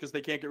center is because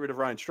they can't get rid of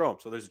Ryan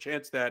Strome. So there's a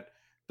chance that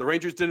the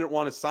Rangers didn't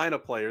want to sign a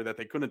player that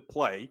they couldn't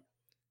play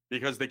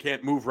because they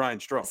can't move Ryan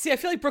Strome. See, I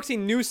feel like Brooksy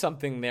knew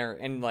something there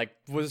and like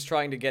was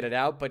trying to get it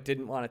out, but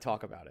didn't want to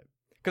talk about it.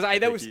 Because I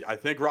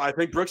think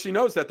Brooksy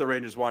knows that the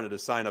Rangers wanted to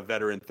sign a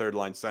veteran third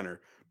line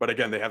center, but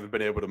again, they haven't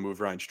been able to move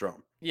Ryan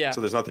Strome. Yeah.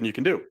 So there's nothing you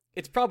can do.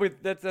 It's probably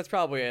that's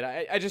probably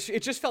it. It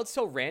just felt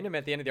so random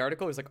at the end of the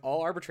article. It was like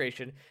all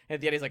arbitration, and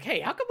at the end he's like, "Hey,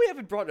 how come we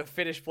haven't brought a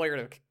Finnish player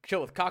to chill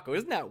with Kakko?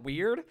 Isn't that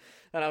weird?"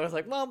 And I was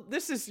like, "Well,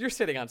 you're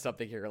sitting on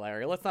something here,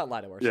 Larry. Let's not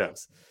lie to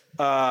ourselves."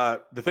 Yeah.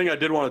 The thing I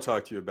did want to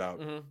talk to you about,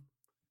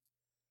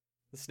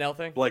 the Snell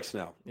thing, Blake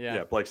Snell.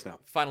 Yeah, Blake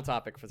Snell. Final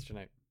topic for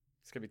tonight.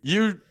 It's gonna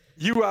be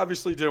You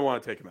obviously didn't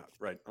want to take him out,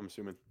 right? I'm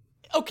assuming.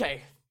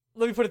 Okay,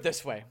 let me put it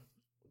this way.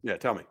 Yeah,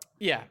 tell me.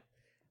 Yeah.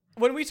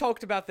 When we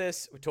talked about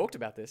this on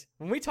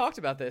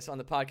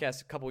the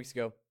podcast a couple weeks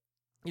ago,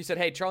 you said,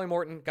 hey, Charlie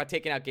Morton got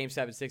taken out game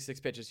 7, 6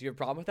 pitches. You have a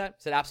problem with that? I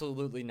said,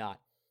 absolutely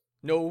not.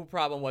 No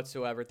problem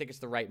whatsoever. I think it's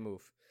the right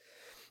move.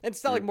 And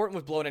it's not like Morton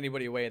was blowing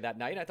anybody away that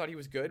night. I thought he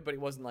was good, but he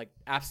wasn't like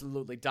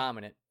absolutely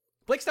dominant.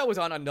 Blake Snell was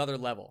on another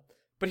level.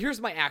 But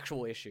here's my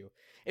actual issue.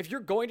 If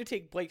you're going to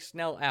take Blake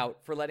Snell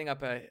out for letting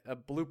up a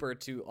blooper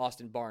to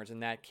Austin Barnes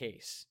in that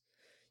case,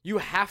 you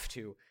have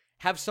to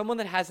have someone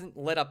that hasn't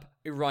let up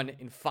a run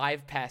in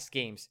 5 past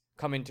games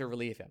come in to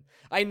relieve him.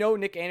 I know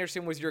Nick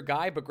Anderson was your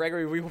guy, but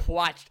Gregory, we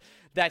watched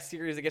that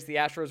series against the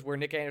Astros where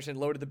Nick Anderson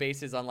loaded the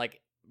bases on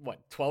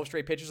 12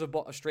 straight pitches of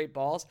straight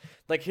balls.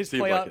 Like his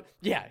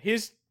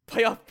his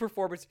playoff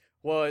performance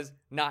was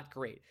not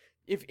great.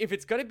 If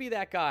it's going to be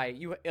that guy,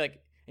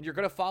 and you're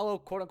going to follow,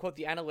 quote unquote,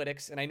 the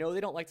analytics. And I know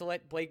they don't like to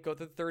let Blake go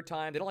through the third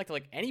time. They don't like to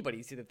let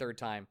anybody see the third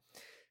time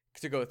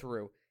to go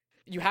through.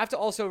 You have to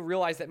also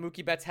realize that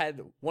Mookie Betts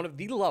had one of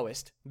the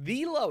lowest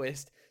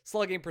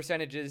slugging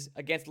percentages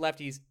against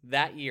lefties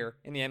that year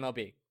in the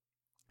MLB.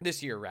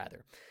 This year,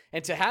 rather.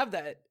 And to have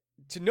that,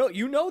 to know,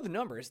 the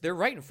numbers, they're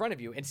right in front of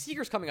you. And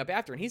Seager's coming up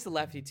after, and he's the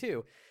lefty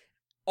too.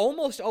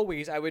 Almost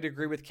always, I would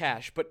agree with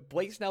Cash, but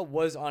Blake Snell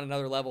was on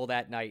another level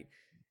that night.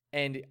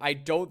 And I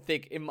don't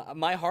think, in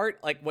my heart,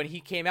 like when he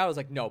came out, I was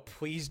like, no,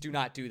 please do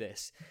not do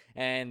this.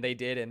 And they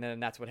did, and then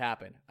that's what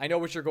happened. I know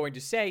what you're going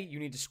to say. You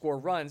need to score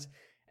runs.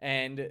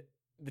 And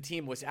the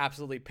team was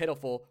absolutely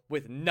pitiful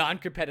with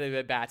non-competitive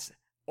at-bats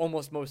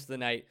almost most of the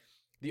night.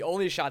 The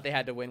only shot they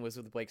had to win was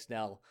with Blake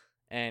Snell,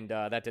 and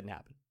that didn't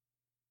happen.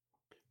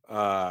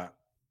 I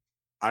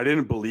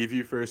didn't believe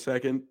you for a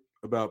second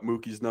about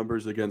Mookie's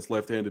numbers against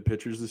left-handed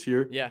pitchers this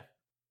year. Yeah.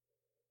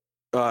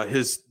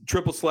 His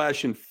triple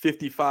slash in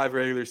 55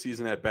 regular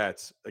season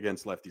at-bats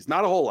against lefties.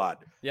 Not a whole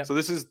lot. Yep. So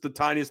this is the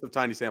tiniest of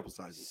tiny sample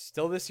sizes.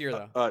 Still this year,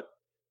 though.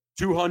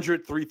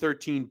 200,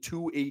 313,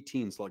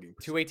 218 slugging.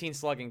 218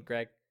 slugging,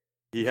 Greg.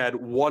 He had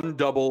 1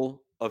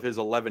 double of his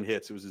 11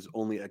 hits. It was his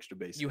only extra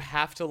base. You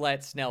have to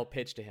let Snell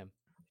pitch to him.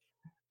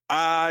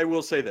 I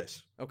will say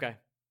this. Okay.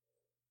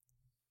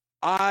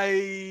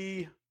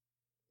 I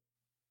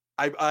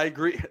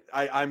agree.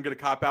 I'm going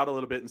to cop out a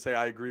little bit and say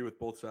I agree with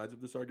both sides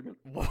of this argument.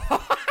 What?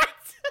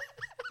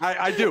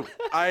 I do.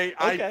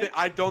 Okay.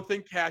 I don't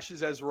think Cash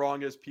is as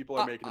wrong as people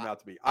are making him out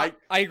to be. I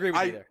agree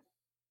with you there.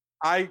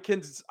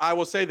 I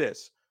will say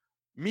this.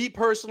 Me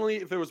personally,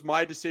 if it was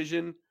my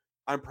decision,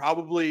 I'm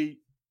probably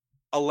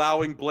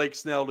allowing Blake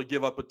Snell to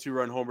give up a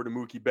 2-run homer to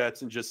Mookie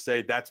Betts and just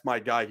say, that's my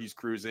guy. He's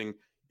cruising.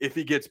 If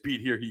he gets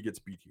beat here, he gets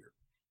beat here.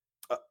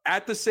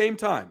 At the same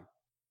time,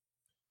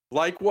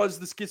 like was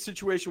the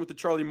situation with the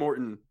Charlie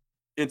Morton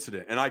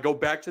incident. And I go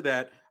back to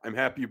that. I'm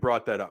happy you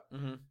brought that up.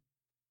 Mm-hmm.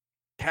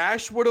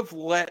 Cash would have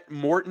let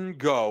Morton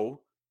go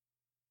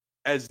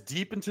as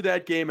deep into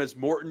that game as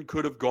Morton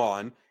could have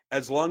gone,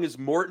 as long as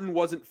Morton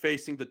wasn't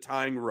facing the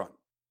tying run.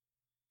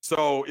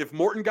 So if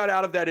Morton got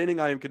out of that inning,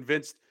 I am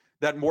convinced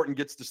that Morton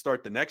gets to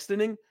start the next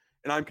inning,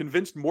 and I'm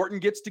convinced Morton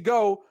gets to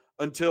go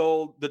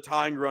until the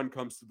tying run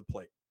comes to the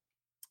plate.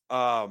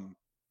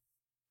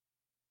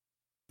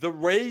 The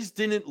Rays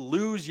didn't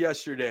lose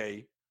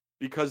yesterday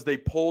because they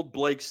pulled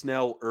Blake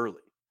Snell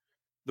early.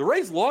 The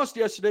Rays lost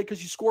yesterday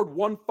because you scored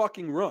 1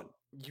 fucking run.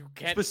 You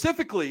can't.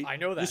 Specifically, I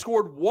know that. You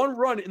scored 1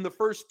 run in the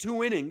first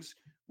 2 innings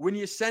when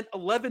you sent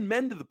 11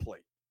 men to the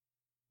plate.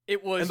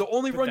 It was, and the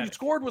only pathetic. run you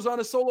scored was on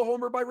a solo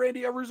homer by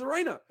Randy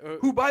Arozarena,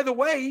 who, by the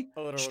way,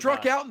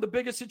 struck out in the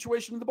biggest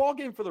situation in the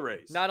ballgame for the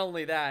Rays. Not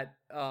only that,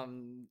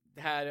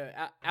 had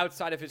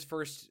outside of his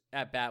first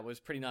at bat was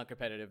pretty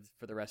non-competitive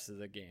for the rest of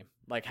the game.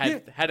 Like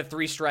had a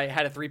 3-pitch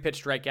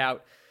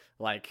strikeout,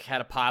 like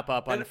had a pop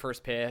up on the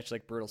first pitch,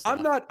 like brutal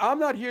stuff. I'm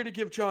not here to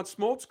give John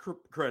Smoltz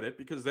credit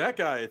because that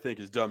guy I think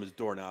is dumb as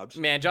doorknobs.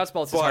 Man, John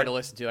Smoltz is hard to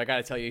listen to. I got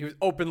to tell you, he was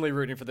openly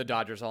rooting for the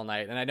Dodgers all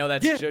night, and I know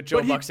that's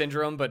Joe Buck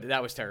syndrome, but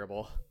that was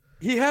terrible.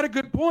 He had a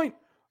good point.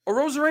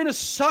 Arozarena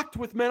sucked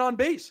with men on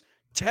base.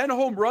 10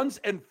 home runs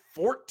and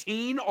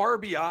 14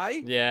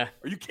 RBI? Yeah.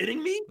 Are you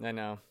kidding me? I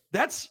know.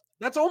 That's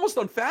almost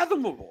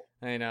unfathomable.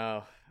 I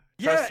know.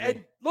 Trust me.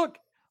 And look,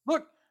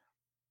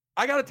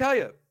 I got to tell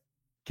you,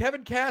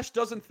 Kevin Cash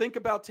doesn't think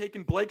about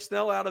taking Blake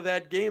Snell out of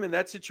that game in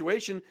that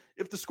situation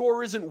if the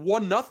score isn't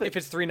 1-0. If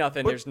it's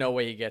 3-0, there's no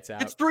way he gets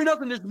out. It's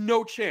 3-0, there's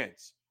no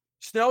chance.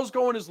 Snell's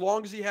going as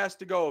long as he has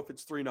to go if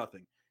it's 3-0.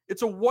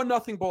 It's a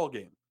 1-0 ball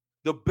game.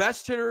 The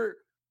best hitter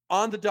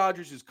on the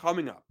Dodgers is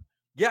coming up.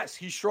 Yes,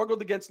 he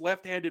struggled against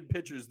left-handed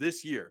pitchers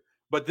this year,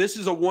 but this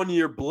is a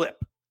one-year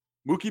blip.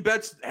 Mookie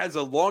Betts has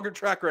a longer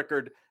track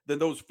record than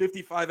those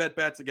 55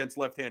 at-bats against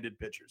left-handed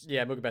pitchers.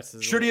 Yeah, Mookie Betts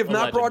is Should he have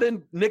not brought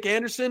in Nick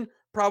Anderson?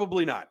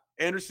 Probably not.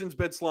 Anderson's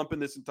been slumping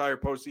this entire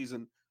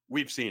postseason.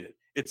 We've seen it.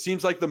 It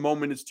seems like the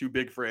moment is too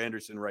big for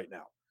Anderson right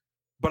now.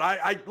 But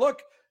I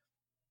look,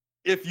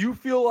 if you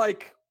feel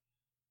like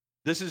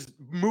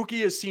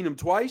Mookie has seen him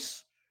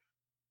twice,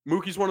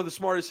 Mookie's one of the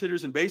smartest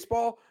hitters in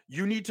baseball,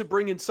 you need to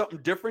bring in something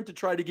different to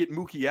try to get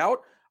Mookie out.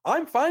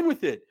 I'm fine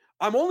with it.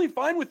 I'm only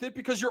fine with it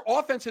because your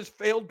offense has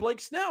failed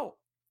Blake Snell.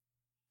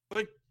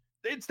 Like,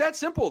 it's that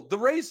simple. The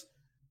Rays,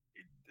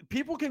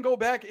 people can go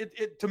back.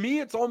 To me,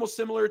 it's almost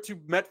similar to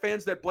Met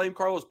fans that blame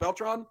Carlos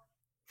Beltran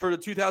for the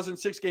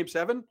 2006 Game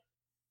 7.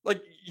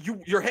 Like,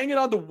 you're hanging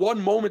on to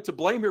one moment to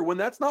blame here when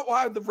that's not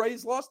why the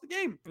Rays lost the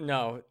game.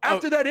 No.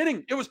 After that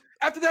inning, it was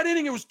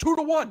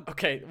 2-1.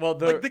 Okay, well,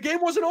 the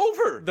game wasn't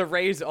over. The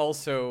Rays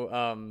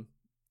also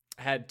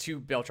had 2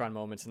 Beltran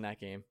moments in that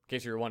game, in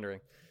case you were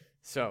wondering.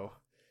 So,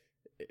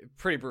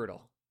 pretty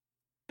brutal.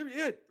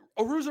 Yeah,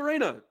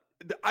 Arozarena.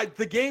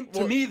 The game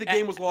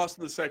was lost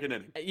in the second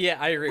inning. Yeah,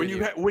 I agree.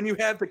 When you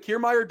have the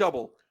Kiermaier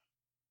double,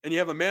 and you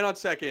have a man on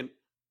second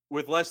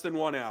with less than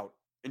 1 out,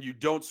 and you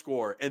don't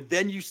score, and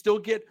then you still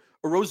get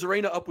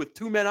Arozarena up with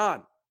 2 men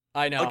on.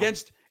 I know,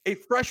 against a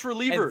fresh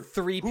reliever. And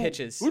 3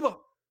 pitches. Who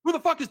the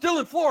fuck is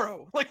Dylan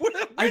Floro? Like, where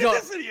did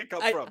this idiot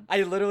come from?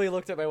 I literally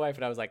looked at my wife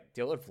and I was like,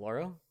 Dylan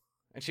Floro?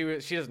 And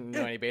she doesn't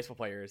know any baseball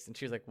players, and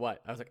she was like,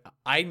 "What?" I was like,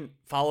 "I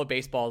follow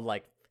baseball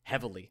like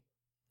heavily.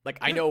 Like,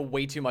 I know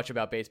way too much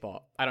about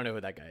baseball. I don't know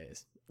who that guy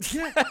is."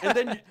 Yeah,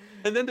 and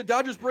then the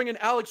Dodgers bring in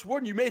Alex Wood,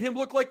 and you made him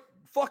look like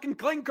fucking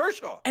Clayton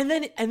Kershaw. And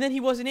then he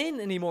wasn't in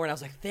anymore, and I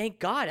was like, "Thank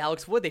God,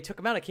 Alex Wood. They took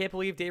him out. I can't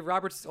believe Dave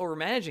Roberts is over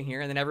managing here."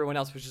 And then everyone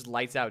else was just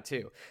lights out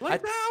too. I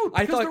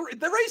thought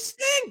the Rays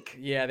stink.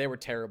 Yeah, they were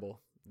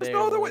terrible. There's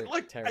no other way.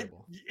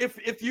 Terrible.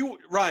 If you,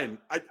 Ryan,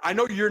 I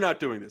know you're not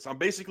doing this. I'm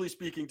basically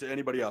speaking to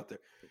anybody out there.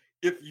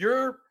 If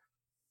you're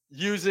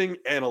using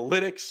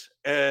analytics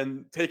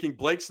and taking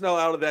Blake Snell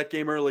out of that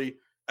game early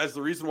as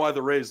the reason why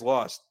the Rays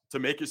lost to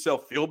make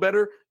yourself feel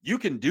better, you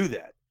can do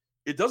that.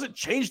 It doesn't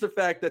change the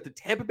fact that the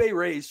Tampa Bay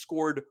Rays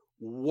scored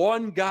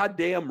 1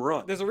 goddamn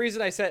run. There's a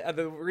reason I said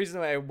the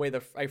reason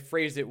I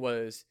phrased it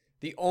was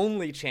the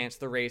only chance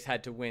the Rays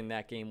had to win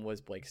that game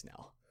was Blake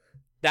Snell.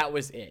 That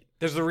was it.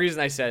 There's a reason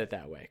I said it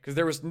that way, because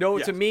there was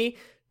to me,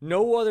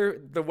 no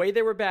other, the way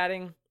they were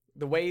batting,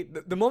 the way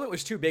the moment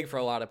was too big for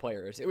a lot of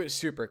players. It was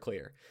super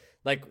clear.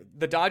 Like,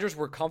 the Dodgers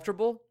were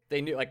comfortable. They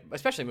knew, like,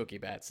 especially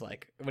Mookie Betts,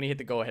 like, when he hit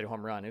the go-ahead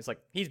home run, it's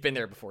like, he's been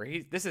there before.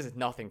 This is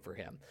nothing for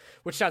him,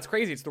 which sounds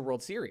crazy. It's the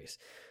World Series.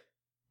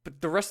 But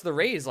the rest of the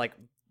Rays, like,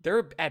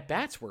 their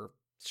at-bats were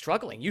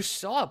struggling. You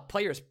saw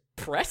players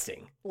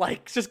pressing,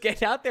 like, just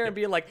getting out there and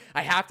being like,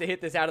 I have to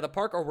hit this out of the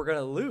park or we're going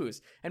to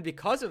lose. And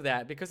because of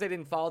that, because they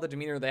didn't follow the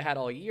demeanor they had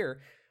all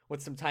year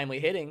with some timely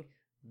hitting,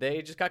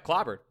 they just got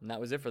clobbered, and that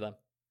was it for them.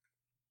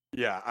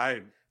 Yeah,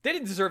 They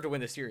didn't deserve to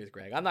win the series,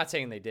 Greg. I'm not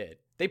saying they did.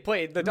 The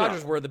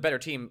Dodgers were the better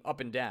team up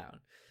and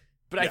down.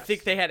 But yes. I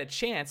think they had a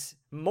chance,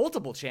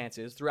 multiple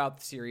chances throughout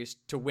the series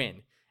to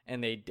win,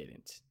 and they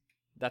didn't.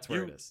 That's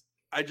where it is.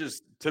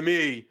 To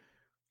me,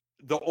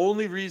 the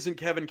only reason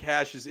Kevin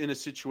Cash is in a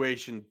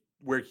situation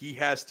where he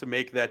has to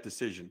make that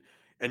decision,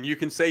 and you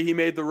can say he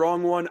made the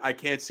wrong one, I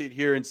can't sit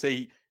here and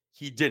say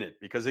he didn't,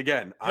 because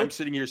again, I'm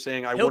sitting here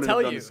saying I wouldn't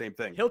have done the same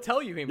thing. He'll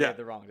tell you he made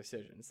the wrong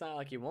decision. It's not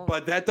like he won't.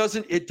 But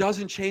it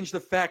doesn't change the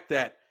fact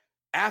that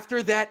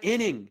after that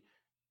inning,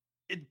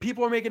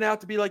 people are making it out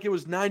to be like it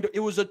was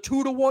it was a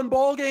 2-1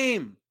 ball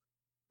game.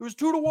 It was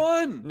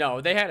 2-1. No,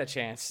 they had a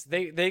chance.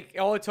 They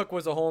all it took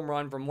was a home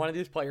run from one of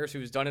these players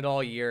who's done it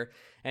all year.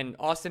 And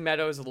Austin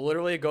Meadows,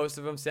 literally a ghost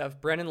of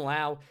himself. Brennan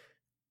Lau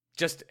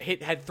just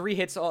had 3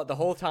 hits the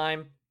whole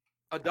time.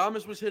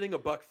 Adames was hitting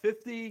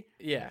 $150.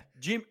 Yeah.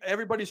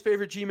 Everybody's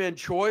favorite G-Man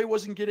Choi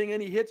wasn't getting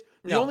any hits.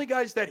 The only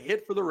guys that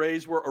hit for the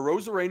Rays were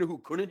Arozarena, who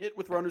couldn't hit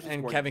with runners in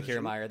and scoring Kevin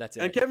position. Kiermaier. That's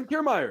it. And Kevin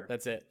Kiermaier.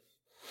 That's it.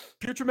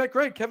 Future Met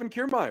great. Kevin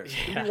Kiermaier.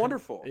 He's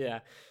wonderful. Yeah.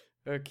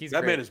 He's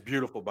that great. man is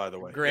beautiful, by the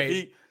way.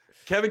 Great.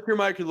 Kevin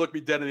Kiermaier could look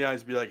me dead in the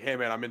eyes and be like, "Hey,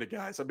 man, I'm into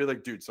guys." I'd be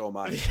like, "Dude, so am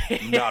I."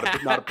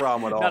 Not a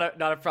problem at all.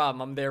 Not a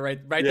problem. I'm there, right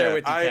there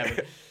with you,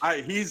 Kevin.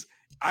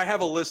 I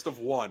have a list of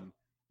one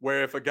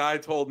where if a guy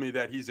told me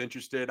that he's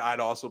interested, I'd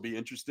also be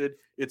interested.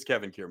 It's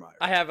Kevin Kiermaier.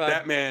 I have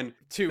that man.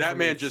 2. That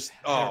man just.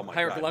 Oh my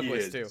Heinrich God,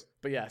 Lundqvist too.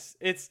 But yes,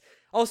 it's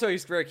also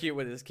he's very cute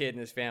with his kid and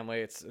his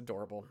family. It's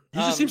adorable. He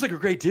just seems like a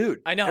great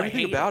dude. I know.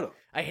 Everything about him.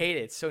 I hate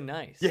it. It's so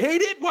nice. You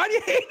hate it? Why do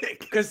you hate it?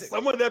 Because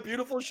someone that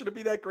beautiful shouldn't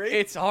be that great.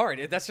 It's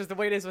hard. That's just the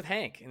way it is with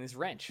Hank and his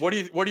wrench. What do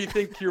you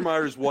think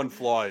Kiermaier's one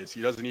flaw is?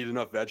 He doesn't eat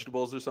enough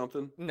vegetables or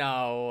something?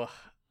 No.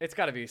 It's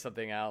got to be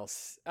something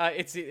else.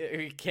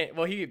 He can't.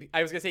 Well,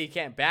 I was gonna say he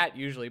can't bat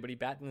usually, but he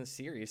batted in the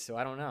series, so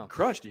I don't know.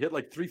 Crushed. He hit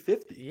like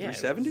 350, yeah,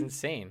 370. It's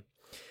insane.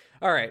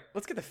 All right,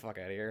 let's get the fuck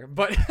out of here.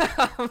 But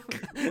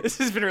this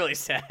has been really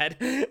sad.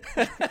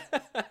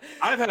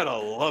 I've had a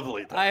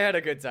lovely time. I had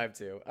a good time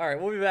too. All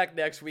right, we'll be back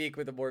next week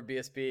with more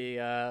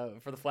BSB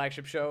for the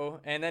flagship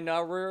show, and then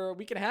we're a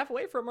week and a half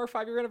away from our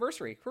 5-year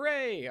anniversary.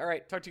 Hooray! All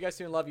right, talk to you guys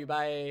soon. Love you.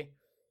 Bye.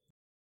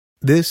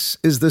 This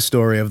is the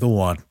story of the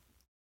one.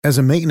 As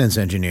a maintenance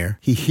engineer,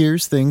 he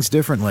hears things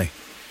differently.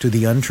 To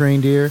the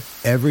untrained ear,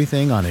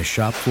 everything on his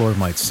shop floor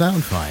might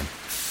sound fine,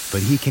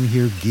 but he can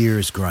hear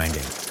gears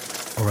grinding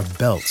or a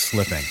belt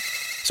slipping.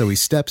 So he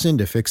steps in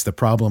to fix the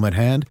problem at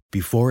hand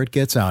before it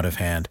gets out of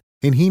hand.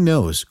 And he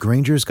knows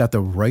Grainger's got the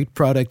right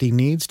product he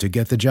needs to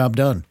get the job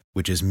done,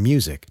 which is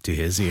music to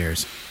his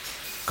ears.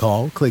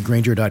 Call, click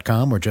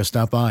Grainger.com, or just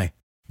stop by.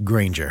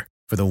 Grainger,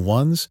 for the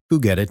ones who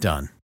get it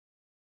done.